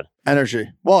so bad? Energy.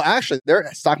 Well, actually, their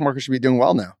stock market should be doing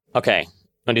well now. Okay.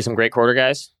 Want to do some great quarter,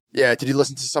 guys? Yeah. Did you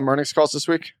listen to some earnings calls this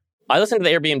week? I listened to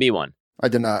the Airbnb one. I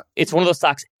did not. It's one of those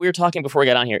stocks. We were talking before we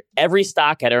got on here. Every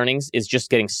stock at earnings is just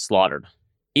getting slaughtered.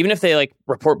 Even if they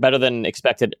report better than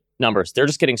expected numbers, they're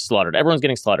just getting slaughtered. Everyone's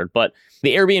getting slaughtered. But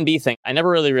the Airbnb thing, I never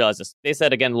really realized this. They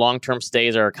said, again, long-term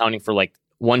stays are accounting for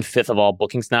 1/5 of all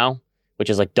bookings now, which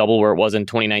is double where it was in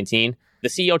 2019. The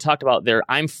CEO talked about their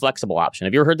I'm flexible option.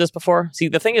 Have you ever heard this before? See,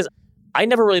 the thing is, I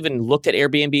never really even looked at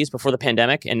Airbnbs before the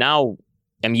pandemic, and now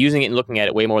I'm using it and looking at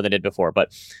it way more than I did before.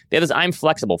 But they have this I'm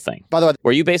flexible thing. By the way,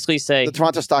 where you basically say... The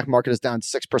Toronto stock market is down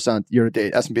 6% year to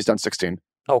date. S&P's down 16%.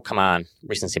 Oh, come on.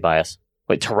 Recency bias.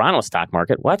 Wait, Toronto stock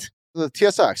market? What? The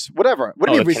TSX. Whatever. What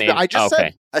do you mean recency? I just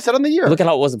said. I said on the year. Look at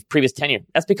how it was the previous 10 years.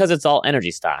 That's because it's all energy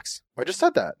stocks. I just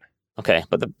said that. Okay,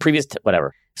 but the previous...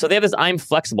 whatever. So they have this I'm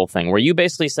flexible thing where you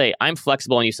basically say, I'm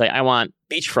flexible, and you say, I want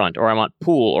beachfront, or I want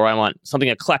pool, or I want something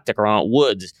eclectic, or I want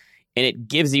woods. And it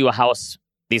gives you a house,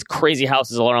 these crazy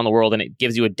houses all around the world, and it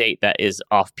gives you a date that is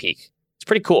off-peak. It's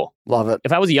pretty cool. Love it.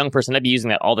 If I was a young person, I'd be using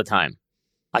that all the time.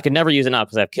 I could never use it now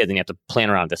because I have kids, and you have to plan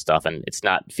around this stuff, and it's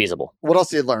not feasible. What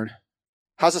else did you learn?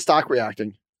 How's the stock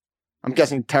reacting? I'm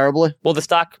guessing terribly. Well, the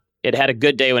stock, it had a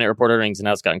good day when it reported earnings, and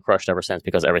now it's gotten crushed ever since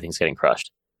because everything's getting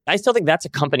crushed. I still think that's a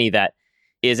company that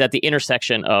is at the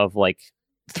intersection of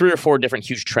 3 or 4 different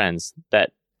huge trends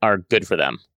that are good for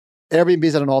them.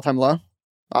 Airbnb's at an all-time low,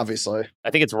 obviously. I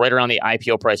think it's right around the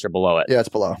IPO price or below it. Yeah, it's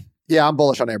below. Yeah, I'm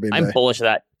bullish on Airbnb. I'm bullish of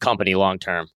that company long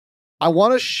term. I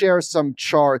want to share some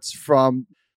charts from...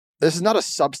 This is not a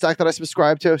Substack that I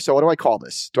subscribe to, so what do I call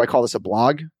this? Do I call this a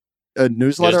blog? A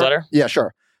newsletter? Yeah,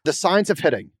 sure. The Science of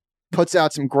Hitting puts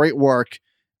out some great work,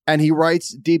 and he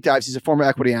writes deep dives. He's a former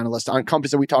equity analyst on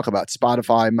companies that we talk about,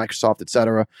 Spotify, Microsoft,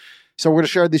 etc. So we're going to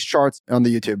share these charts on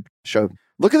the YouTube show.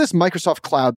 Look at this Microsoft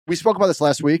Cloud. We spoke about this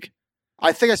last week.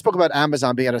 I think I spoke about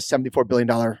Amazon being at a $74 billion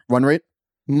run rate.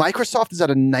 Microsoft is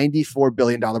at a $94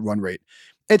 billion run rate.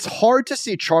 It's hard to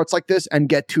see charts like this and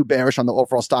get too bearish on the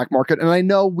overall stock market. And I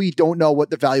know we don't know what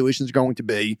the valuations are going to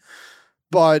be,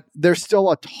 but there's still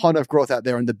a ton of growth out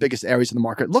there in the biggest areas of the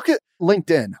market. Look at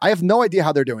LinkedIn. I have no idea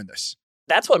how they're doing this.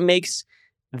 That's what makes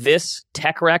this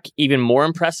tech wreck even more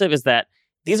impressive, is that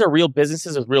these are real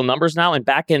businesses with real numbers now. And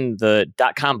back in the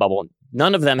 .com bubble,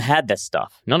 none of them had this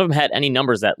stuff. None of them had any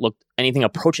numbers that looked anything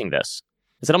approaching this.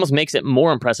 It almost makes it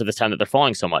more impressive this time that they're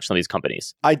falling so much, some of these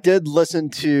companies. I did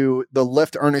listen to the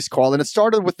Lyft earnings call, and it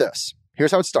started with this.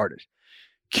 Here's how it started.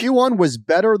 Q1 was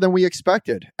better than we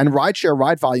expected, and rideshare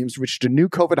ride volumes reached a new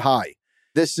COVID high.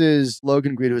 This is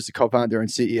Logan Greed, who is the co-founder and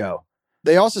CEO.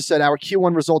 They also said our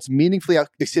Q1 results meaningfully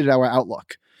exceeded our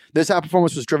outlook. This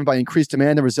outperformance was driven by increased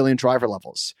demand and resilient driver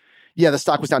levels. Yeah, the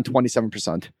stock was down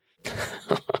 27%.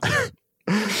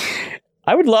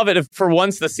 I would love it if for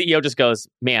once the CEO just goes,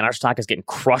 man, our stock is getting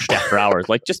crushed after hours.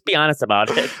 Just be honest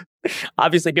about it.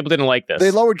 Obviously, people didn't like this.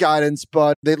 They lowered guidance,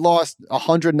 but they lost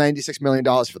 $196 million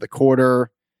for the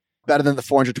quarter, better than the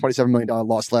 $427 million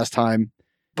loss last time.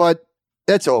 But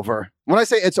it's over. When I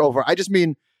say it's over, I just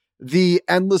mean the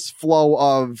endless flow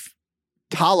of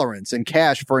tolerance and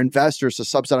cash for investors to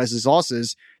subsidize these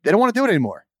losses. They don't want to do it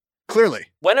anymore, clearly.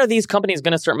 When are these companies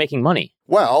going to start making money?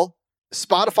 Well,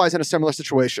 Spotify's in a similar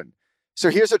situation. So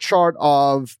here's a chart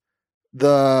of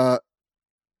the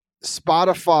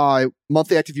Spotify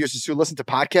monthly active users who listen to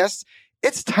podcasts.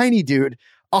 It's tiny, dude.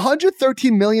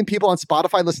 113 million people on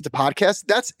Spotify listen to podcasts.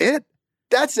 That's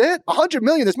it. 100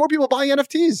 million. There's more people buying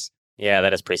NFTs. Yeah,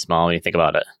 that is pretty small when you think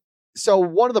about it. So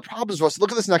one of the problems was,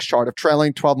 look at this next chart of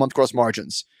trailing 12-month gross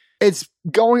margins. It's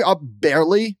going up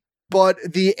barely, but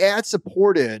the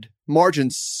ad-supported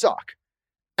margins suck.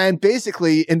 And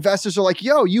basically, investors are like,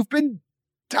 yo, you've been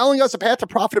telling us a path to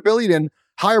profitability and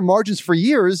higher margins for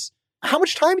years. How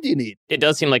much time do you need? It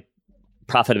does seem like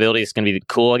profitability is going to be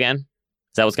cool again.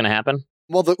 Is that what's going to happen?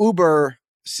 Well, the Uber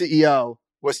CEO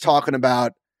was talking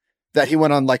about that he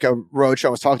went on a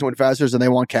roadshow, was talking to investors, and they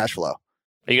want cash flow.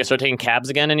 Are you going to start taking cabs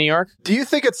again in New York? Do you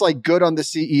think it's good on the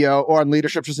CEO or on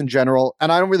leadership just in general?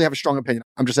 And I don't really have a strong opinion.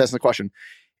 I'm just asking the question.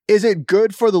 Is it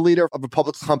good for the leader of a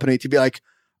public company to be like,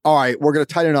 all right, we're going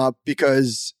to tighten up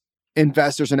because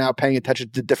investors are now paying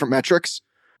attention to different metrics?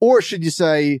 Or should you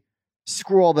say,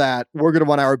 screw all that, we're going to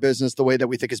run our business the way that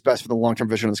we think is best for the long-term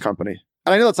vision of this company?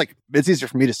 And I know it's easier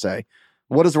for me to say.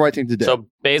 What is the right thing to do? So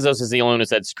Bezos is the only one who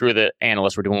said, screw the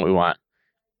analysts, we're doing what we want.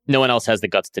 No one else has the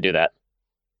guts to do that.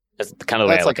 That's kind of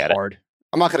the way I look at hard.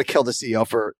 I'm not going to kill the CEO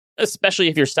for... Especially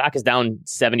if your stock is down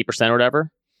 70% or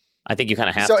whatever. I think you kind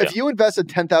of have to. So if you invested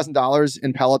 $10,000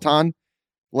 in Peloton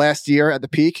last year at the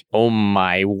peak. Oh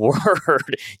my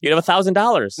word. You'd have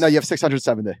 $1,000. No, you have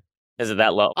 670. Is it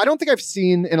that low? I don't think I've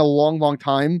seen in a long, long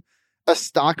time a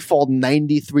stock fall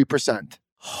 93%.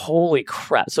 Holy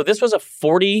crap. So this was a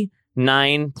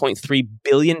 $49.3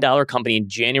 billion company in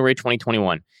January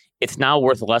 2021. It's now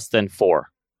worth less than $4 billion.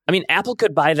 I mean, Apple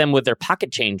could buy them with their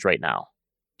pocket change right now.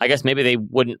 I guess maybe they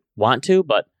wouldn't want to,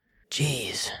 but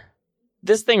geez.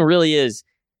 This thing really is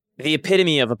the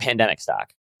epitome of a pandemic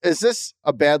stock. Is this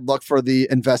a bad look for the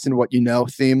invest in what you know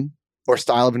theme or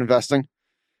style of investing?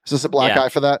 Is this a black eye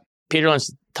for that? Peter Lynch,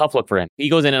 tough look for him. He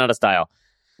goes in and out of style.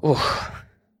 Ooh,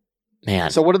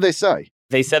 man. So what did they say?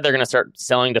 They said they're going to start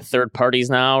selling to third parties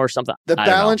now or something. The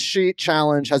balance sheet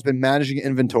challenge has been managing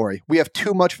inventory. We have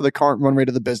too much for the current run rate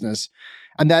of the business.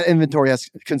 And that inventory has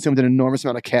consumed an enormous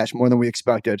amount of cash, more than we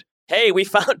expected. Hey, we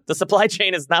found the supply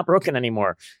chain is not broken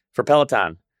anymore for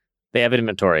Peloton. They have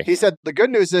inventory. He said the good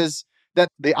news is that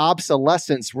the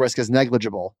obsolescence risk is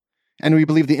negligible. And we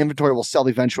believe the inventory will sell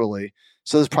eventually.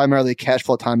 So this is primarily a cash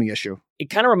flow timing issue. It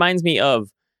kind of reminds me of,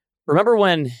 remember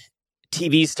when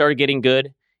TVs started getting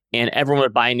good and everyone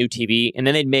would buy a new TV and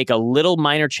then they'd make a little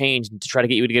minor change to try to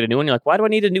get you to get a new one? You're like, why do I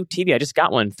need a new TV? I just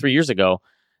got one 3 years ago.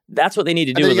 That's what they need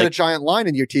to do. And then you get a giant line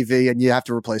in your TV and you have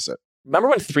to replace it. Remember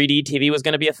when 3D TV was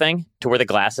going to be a thing? To wear the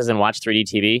glasses and watch 3D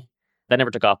TV? That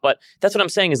never took off. But that's what I'm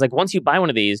saying is like once you buy one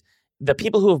of these, the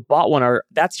people who have bought one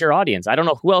that's your audience. I don't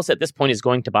know who else at this point is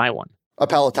going to buy one. A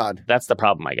Peloton. That's the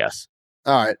problem, I guess.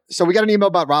 All right. So we got an email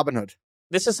about Robinhood.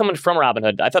 This is someone from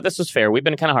Robinhood. I thought this was fair. We've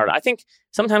been kind of hard. I think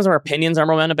sometimes our opinions are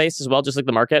momentum-based as well, just like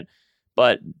the market.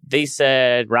 But they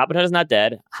said Robinhood is not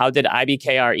dead. How did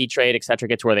IBKR, E-Trade, et cetera,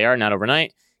 get to where they are? Not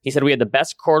overnight. He said, we had the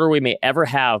best quarter we may ever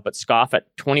have, but scoff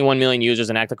at 21 million users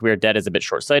and act like we are dead is a bit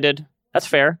short-sighted. That's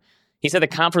fair. He said the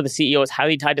comp for the CEO is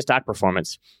highly tied to stock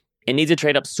performance. It needs to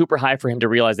trade up super high for him to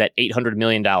realize that $800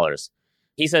 million.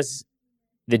 He says,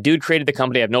 the dude created the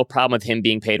company. I have no problem with him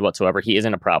being paid whatsoever. He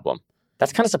isn't a problem.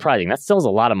 That's kind of surprising. That still is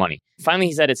a lot of money. Finally,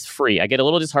 he said it's free. I get a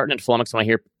little disheartened and flummoxed when I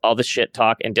hear all this shit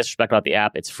talk and disrespect about the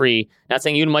app. It's free. Not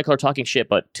saying you and Michael are talking shit,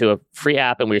 but to a free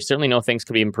app, and we certainly know things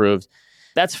could be improved.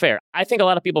 That's fair. I think a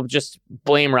lot of people just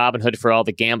blame Robinhood for all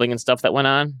the gambling and stuff that went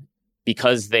on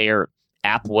because their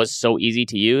app was so easy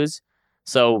to use.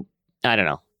 So, I don't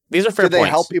know. These are fair points. Do they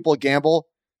help people gamble?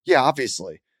 Yeah,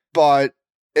 obviously. But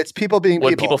it's people being people.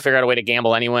 Would people figure out a way to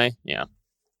gamble anyway? Yeah.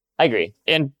 I agree.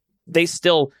 And they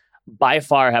still, by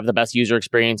far, have the best user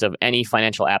experience of any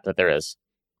financial app that there is.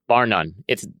 Bar none.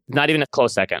 It's not even a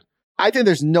close second. I think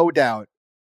there's no doubt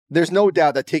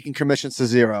that taking commissions to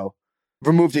zero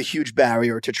removed a huge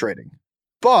barrier to trading.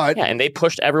 But yeah, and they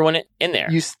pushed everyone in there.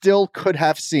 You still could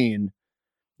have seen,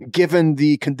 given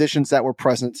the conditions that were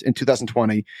present in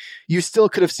 2020, you still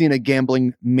could have seen a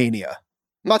gambling mania.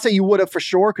 I'm not saying you would have for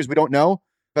sure, because we don't know,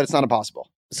 but it's not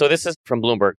impossible. So this is from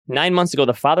Bloomberg. 9 months ago,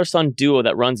 the father-son duo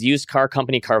that runs used car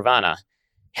company Carvana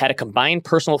had a combined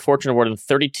personal fortune of more than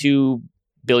 $32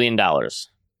 billion.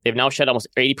 They've now shed almost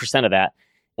 80% of that.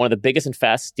 One of the biggest and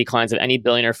fastest declines of any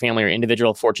billionaire family or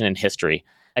individual fortune in history.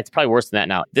 It's probably worse than that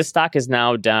now. This stock is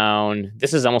now down.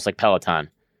 This is almost like Peloton.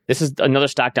 This is another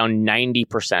stock down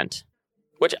 90%,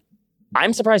 which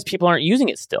I'm surprised people aren't using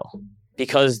it still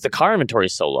because the car inventory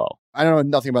is so low. I don't know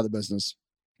nothing about the business,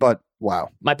 but wow.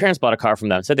 My parents bought a car from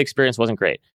them, said the experience wasn't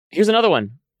great. Here's another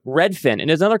one. Redfin, and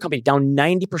there's another company down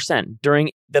 90%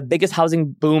 during the biggest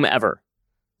housing boom ever.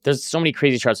 There's so many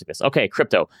crazy charts like this. Okay,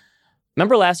 crypto.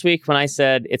 Remember last week when I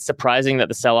said it's surprising that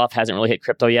the sell-off hasn't really hit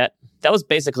crypto yet? That was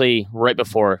basically right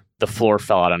before the floor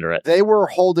fell out under it. They were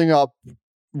holding up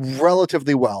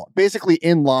relatively well, basically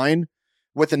in line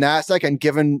with the NASDAQ. And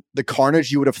given the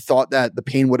carnage, you would have thought that the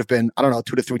pain would have been, 2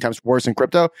 to 3 times worse in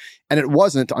crypto. And it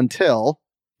wasn't until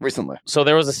recently. So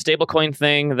there was a stablecoin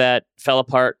thing that fell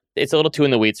apart. It's a little too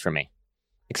in the weeds for me.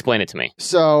 Explain it to me.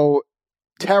 So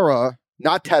Terra,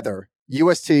 not Tether,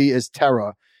 UST is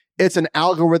Terra. It's an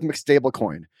algorithmic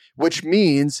stablecoin, which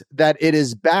means that it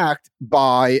is backed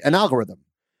by an algorithm.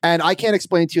 And I can't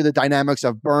explain to you the dynamics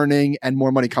of burning and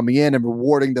more money coming in and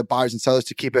rewarding the buyers and sellers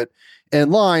to keep it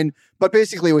in line. But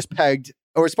basically it was pegged,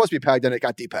 or it was supposed to be pegged, and it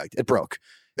got depegged. It broke.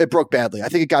 It broke badly. I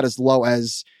think it got as low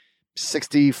as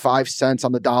 65 cents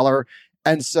on the dollar.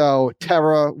 And so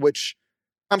Terra, which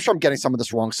I'm sure I'm getting some of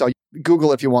this wrong, so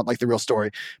Google if you want like the real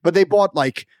story. But they bought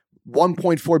like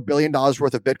 $1.4 billion worth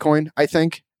of Bitcoin, I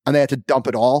think. And they had to dump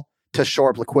it all to shore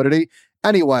up liquidity.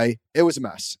 Anyway, it was a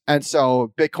mess. And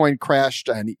so Bitcoin crashed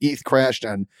and ETH crashed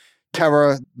and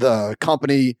Terra, the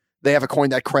company, they have a coin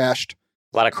that crashed.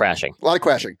 A lot of crashing. You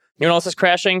know what else is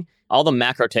crashing? All the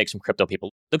macro takes from crypto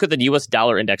people. Look at the US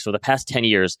dollar index for the past 10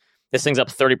 years. This thing's up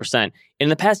 30%. In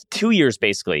the past 2 years,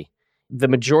 basically, the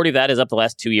majority of that is up the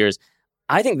last 2 years.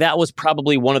 I think that was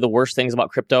probably one of the worst things about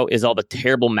crypto is all the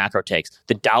terrible macro takes.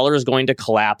 The dollar is going to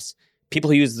collapse.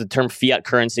 People use the term fiat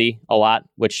currency a lot,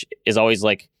 which is always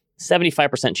like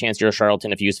 75% chance you're a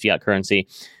charlatan if you use fiat currency.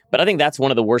 But I think that's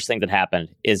one of the worst things that happened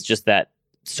is just that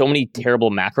so many terrible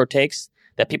macro takes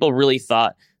that people really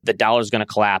thought the dollar is going to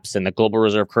collapse and the global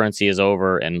reserve currency is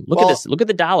over. And look at this. Look at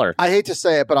the dollar. I hate to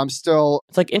say it, but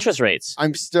it's like interest rates.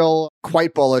 I'm still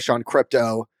quite bullish on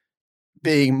crypto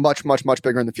being much, much, much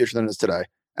bigger in the future than it is today.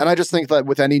 And I just think that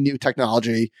with any new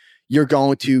technology, you're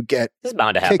going to get this is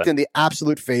bound to happen. Kicked in the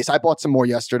absolute face. I bought some more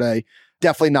yesterday.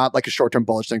 Definitely not like a short-term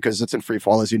bullish thing because it's in free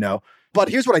fall, as you know. But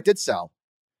here's what I did sell.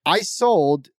 I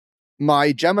sold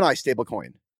my Gemini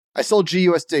stablecoin. I sold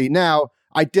GUSD. Now,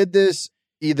 I did this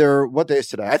either, what day is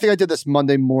today? I think I did this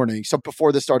Monday morning, so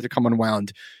before this started to come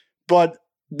unwound. But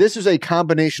this is a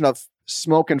combination of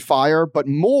smoke and fire, but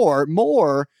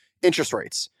more interest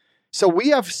rates. So we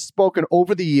have spoken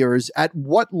over the years at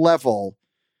what level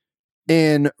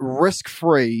in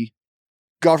risk-free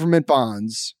government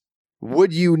bonds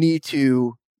would you need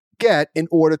to get in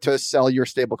order to sell your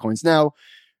stablecoins? Now,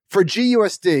 for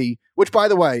GUSD, which by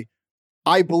the way,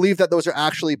 I believe that those are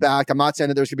actually backed. I'm not saying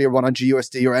that there's going to be a run on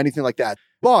GUSD or anything like that.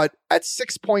 But at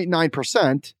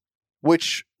 6.9%,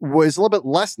 which was a little bit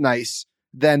less nice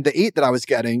than the 8 that I was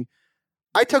getting,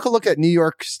 I took a look at New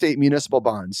York State municipal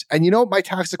bonds. And you know my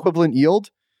tax equivalent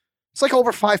yield? It's like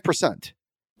over 5%.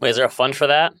 Wait, is there a fund for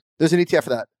that? There's an ETF for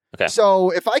that. Okay.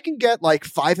 So if I can get like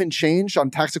 5 and change on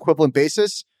tax equivalent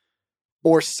basis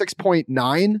or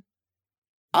 6.9,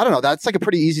 I don't know. That's like a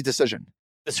pretty easy decision.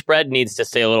 The spread needs to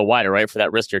stay a little wider, right, for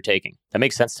that risk you're taking. That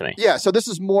makes sense to me. Yeah, so this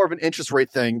is more of an interest rate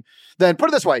thing than, put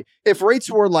it this way, if rates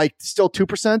were like still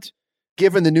 2%,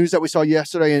 given the news that we saw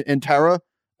yesterday in Terra,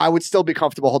 I would still be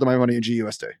comfortable holding my money in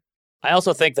GUSD. I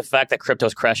also think the fact that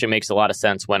crypto's crashing makes a lot of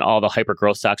sense when all the hyper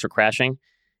growth stocks are crashing,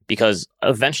 because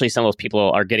eventually some of those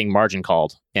people are getting margin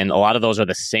called, and a lot of those are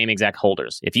the same exact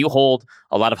holders. If you hold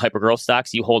a lot of hyper growth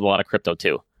stocks, you hold a lot of crypto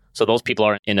too. So those people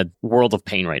are in a world of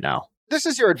pain right now. This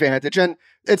is your advantage. And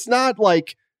it's not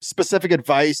like specific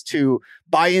advice to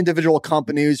buy individual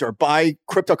companies or buy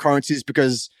cryptocurrencies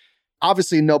because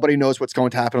obviously nobody knows what's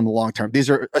going to happen in the long term. These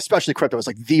are, especially crypto, is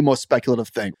like the most speculative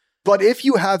thing. But if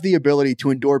you have the ability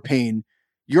to endure pain,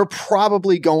 you're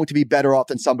probably going to be better off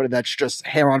than somebody that's just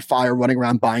hair on fire, running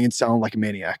around buying and selling like a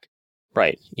maniac.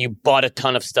 Right. You bought a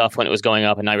ton of stuff when it was going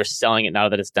up and now you're selling it now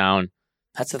that it's down.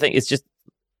 That's the thing.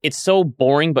 It's so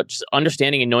boring, but just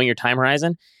understanding and knowing your time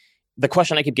horizon. The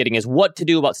question I keep getting is what to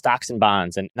do about stocks and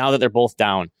bonds. And now that they're both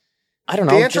down, I don't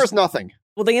know. The answer is nothing.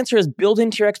 Well, the answer is build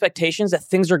into your expectations that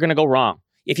things are going to go wrong.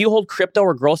 If you hold crypto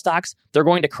or growth stocks, they're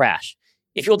going to crash.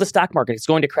 If you hold the stock market, it's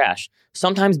going to crash.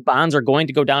 Sometimes bonds are going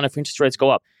to go down if interest rates go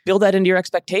up. Build that into your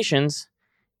expectations.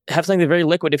 Have something that's very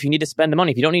liquid if you need to spend the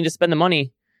money. If you don't need to spend the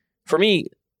money, for me,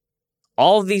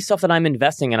 all of these stuff that I'm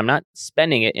investing in, I'm not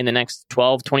spending it in the next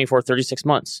 12, 24, 36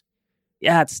 months.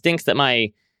 Yeah, it stinks that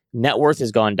my net worth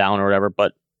has gone down or whatever,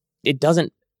 but it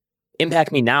doesn't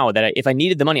impact me now that if I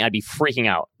needed the money, I'd be freaking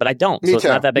out. But I don't, so it's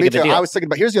not that big of a deal. I was thinking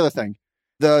about, here's the other thing.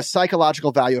 The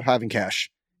psychological value of having cash.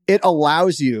 It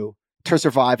allows you to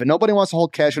survive, and nobody wants to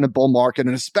hold cash in a bull market,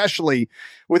 and especially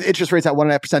with interest rates at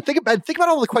 1.5%. Think about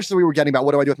all the questions that we were getting about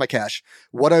what do I do with my cash?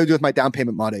 What do I do with my down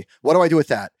payment money? What do I do with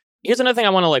that? Here's another thing I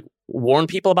want to warn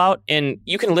people about, and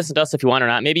you can listen to us if you want or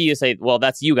not. Maybe you say, well,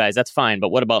 that's you guys, that's fine, but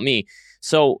what about me?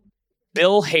 So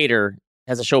Bill Hader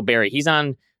has a show, Barry. He's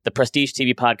on the Prestige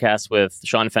TV podcast with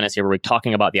Sean Fennessy where we're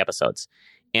talking about the episodes.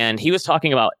 And he was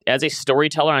talking about, as a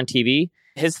storyteller on TV,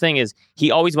 his thing is he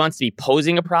always wants to be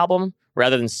posing a problem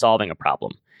rather than solving a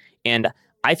problem. And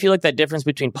I feel like that difference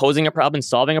between posing a problem and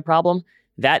solving a problem,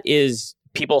 that is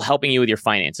people helping you with your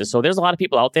finances. So there's a lot of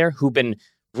people out there who've been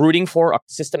rooting for a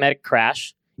systematic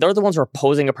crash. They're the ones who are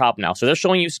posing a problem now. So they're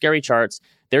showing you scary charts.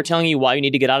 They're telling you why you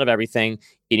need to get out of everything.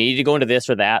 You need to go into this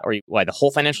or that, or why the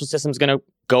whole financial system is going to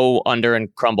go under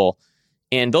and crumble.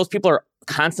 And those people are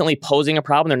constantly posing a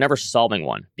problem. They're never solving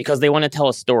one because they want to tell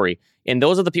a story. And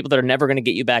those are the people that are never going to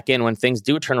get you back in when things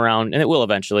do turn around, and it will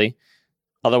eventually.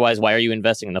 Otherwise, why are you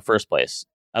investing in the first place?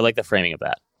 I like the framing of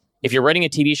that. If you're writing a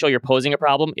TV show, you're posing a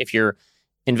problem. If you're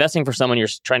investing for someone, you're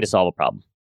trying to solve a problem.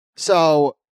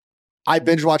 So I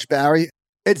binge watch Barry.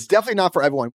 It's definitely not for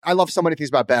everyone. I love so many things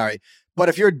about Barry. But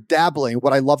if you're dabbling,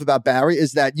 what I love about Barry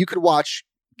is that you could watch,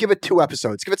 give it 2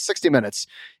 episodes, give it 60 minutes,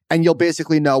 and you'll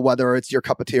basically know whether it's your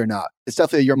cup of tea or not. It's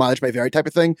definitely a your mileage may vary type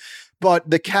of thing. But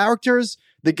the characters,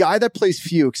 the guy that plays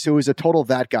Fuchs, who is a total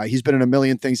that guy, he's been in a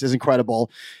million things, is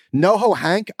incredible. NoHo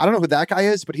Hank, I don't know who that guy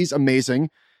is, but he's amazing.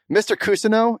 Mr.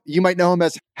 Cousineau, you might know him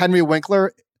as Henry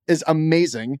Winkler, is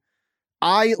amazing.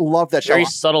 I love that show. Very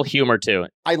subtle humor, too.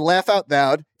 I laugh out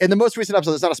loud. In the most recent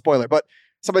episode, it's not a spoiler, but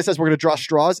somebody says, we're going to draw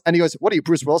straws. And he goes, what are you,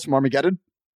 Bruce Willis from Armageddon?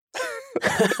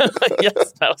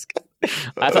 Yes, that was good.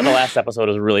 I thought the last episode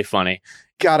was really funny.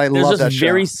 God, I love that show. There's just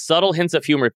very subtle hints of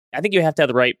humor. I think you have to have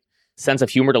the right sense of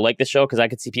humor to like this show, because I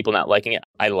could see people not liking it.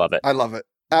 I love it. I love it.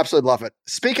 Absolutely love it.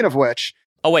 Speaking of which...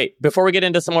 Oh, wait. Before we get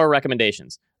into some more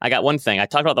recommendations, I got one thing. I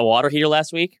talked about the water heater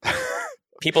last week.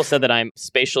 People said that I'm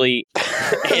spatially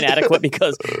inadequate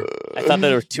because I thought that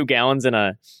there were 2 gallons in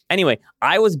a... Anyway,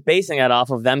 I was basing that off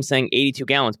of them saying 82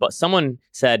 gallons, but someone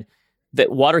said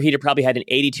that water heater probably had an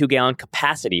 82-gallon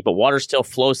capacity, but water still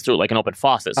flows through like an open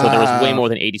faucet. So there was way more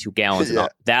than 82 gallons. Yeah.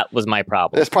 That was my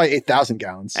problem. There's probably 8,000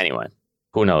 gallons. Anyway,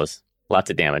 who knows? Lots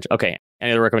of damage. Okay.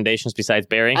 Any other recommendations besides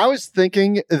Barry? I was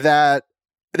thinking that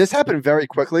this happened very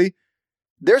quickly.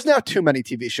 There's now too many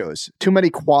TV shows, too many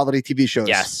quality TV shows.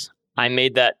 Yes. I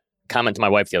made that comment to my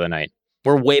wife the other night.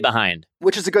 We're way behind.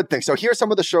 Which is a good thing. So here's some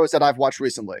of the shows that I've watched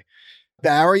recently.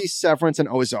 Barry, Severance, and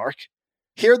Ozark.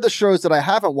 Here are the shows that I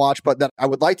haven't watched, but that I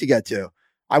would like to get to.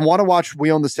 I want to watch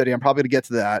We Own the City. I'm probably going to get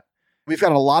to that. We've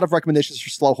got a lot of recommendations for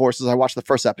Slow Horses. I watched the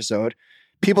first episode.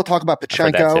 People talk about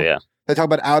Pachenko. Too, yeah. They talk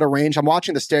about Outer Range. I'm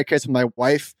watching The Staircase with my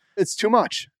wife. It's too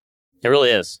much. It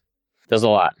really is. There's a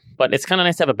lot. But it's kind of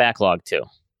nice to have a backlog, too.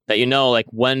 That you know, like,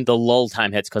 when the lull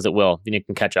time hits, because it will, then you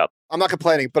can catch up. I'm not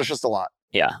complaining, but it's just a lot.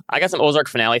 Yeah. I got some Ozark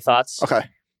finale thoughts. Okay.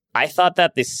 I thought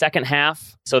that the second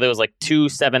half, so there was like 2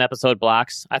 7-episode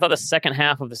blocks. I thought the second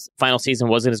half of the final season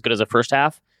wasn't as good as the first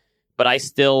half, but I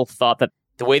still thought that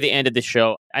the way they ended the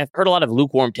show, I've heard a lot of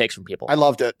lukewarm takes from people. I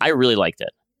loved it. I really liked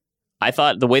it. I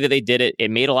thought the way that they did it, it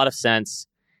made a lot of sense,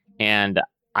 and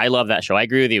I love that show. I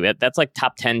agree with you. That's like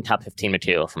top 10, top 15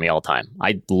 material for me all time.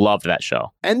 I loved that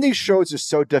show. Ending shows is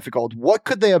so difficult. What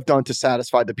could they have done to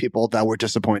satisfy the people that were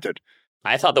disappointed?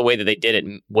 I thought the way that they did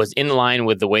it was in line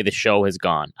with the way the show has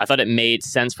gone. I thought it made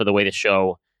sense for the way the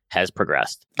show has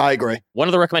progressed. I agree. One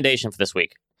of the recommendations for this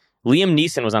week, Liam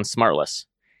Neeson was on Smartless.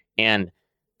 And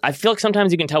I feel like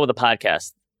sometimes you can tell with a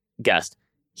podcast guest,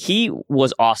 he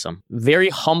was awesome. Very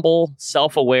humble,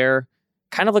 self-aware,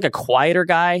 kind of like a quieter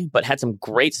guy, but had some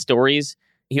great stories.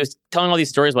 He was telling all these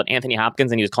stories about Anthony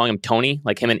Hopkins, and he was calling him Tony,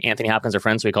 like him and Anthony Hopkins are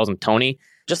friends, so he calls him Tony.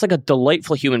 Just like a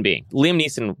delightful human being. Liam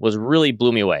Neeson really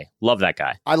blew me away. Love that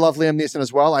guy. I love Liam Neeson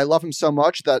as well. I love him so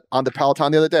much that on the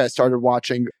Peloton the other day, I started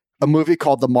watching a movie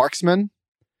called The Marksman.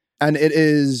 And it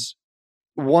is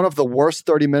one of the worst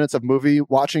 30 minutes of movie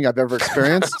watching I've ever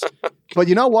experienced. But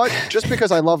you know what? Just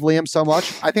because I love Liam so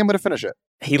much, I think I'm going to finish it.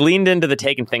 He leaned into the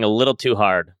Taken thing a little too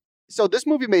hard. So this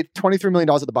movie made $23 million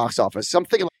at the box office. So I'm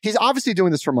thinking, he's obviously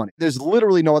doing this for money. There's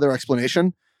literally no other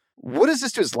explanation. What is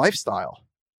this to his lifestyle?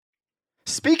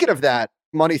 Speaking of that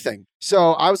money thing,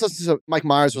 so I was listening to Mike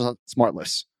Myers was on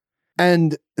Smartless,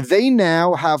 and they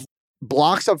now have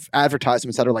blocks of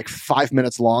advertisements that are like 5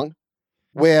 minutes long,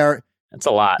 where that's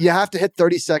a lot. You have to hit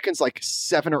 30 seconds like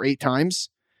 7 or 8 times.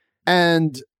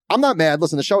 And I'm not mad.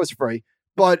 Listen, the show is free,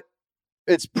 but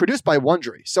it's produced by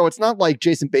Wondery. So it's not like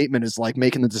Jason Bateman is like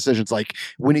making the decisions like,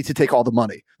 we need to take all the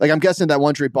money. Like, I'm guessing that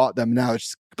Wondery bought them. Now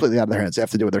it's completely out of their hands. They have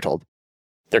to do what they're told.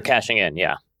 They're cashing in.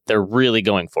 Yeah. They're really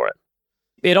going for it.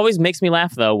 It always makes me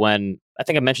laugh, though, when I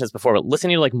think I've mentioned this before, but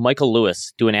listening to like Michael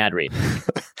Lewis do an ad read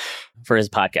for his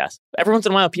podcast. Every once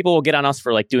in a while, people will get on us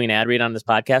for like doing an ad read on this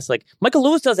podcast. Like, Michael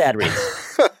Lewis does ad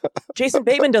reads. Jason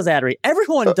Bateman does ad read.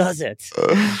 Everyone does it.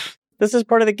 This is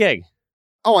part of the gig.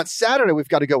 Oh, on Saturday, we've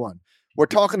got to go on. We're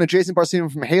talking to Jason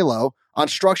Barcino from Halo on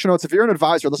Structure Notes. If you're an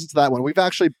advisor, listen to that one. We've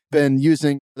actually been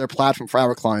using their platform for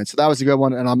our clients. So that was a good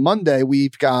one. And on Monday,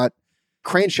 we've got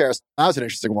Crane Shares. That was an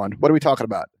interesting one. What are we talking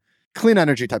about? Clean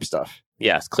energy type stuff.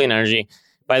 Yes, clean energy.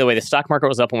 By the way, the stock market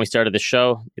was up when we started the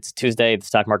show. It's Tuesday. The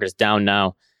stock market is down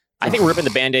now. I think we're ripping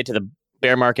the Band-Aid to the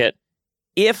bear market.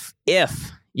 If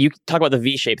you talk about the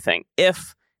V-shaped thing,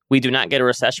 if we do not get a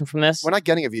recession from this. We're not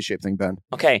getting a V-shaped thing, Ben.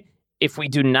 Okay. If we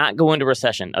do not go into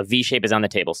recession, a V-shape is on the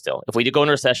table still. If we do go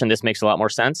into recession, this makes a lot more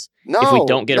sense. If we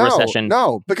don't get a recession.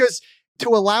 No, because to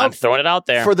allow I'm throwing it out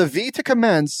there. For the V to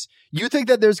commence, you think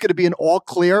that there's going to be an all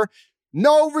clear,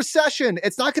 no recession.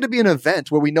 It's not going to be an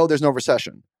event where we know there's no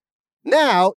recession.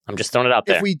 Now, I'm just throwing it out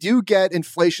there. If we do get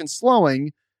inflation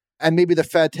slowing and maybe the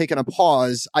Fed taking a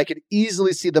pause, I could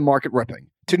easily see the market ripping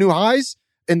to new highs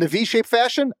in the V-shaped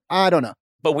fashion. I don't know.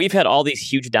 But we've had all these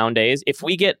huge down days. If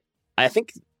we get, I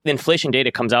think the inflation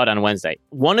data comes out on Wednesday.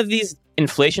 One of these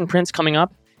inflation prints coming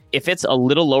up, if it's a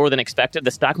little lower than expected, the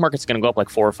stock market's going to go up like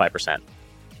 4 or 5%.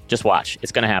 Just watch.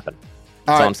 It's going to happen.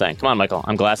 That's all I'm saying. Come on, Michael.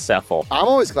 I'm glass half full. I'm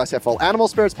always glass half full.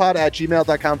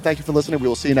 Animalspiritspod@gmail.com. Thank you for listening. We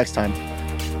will see you next time.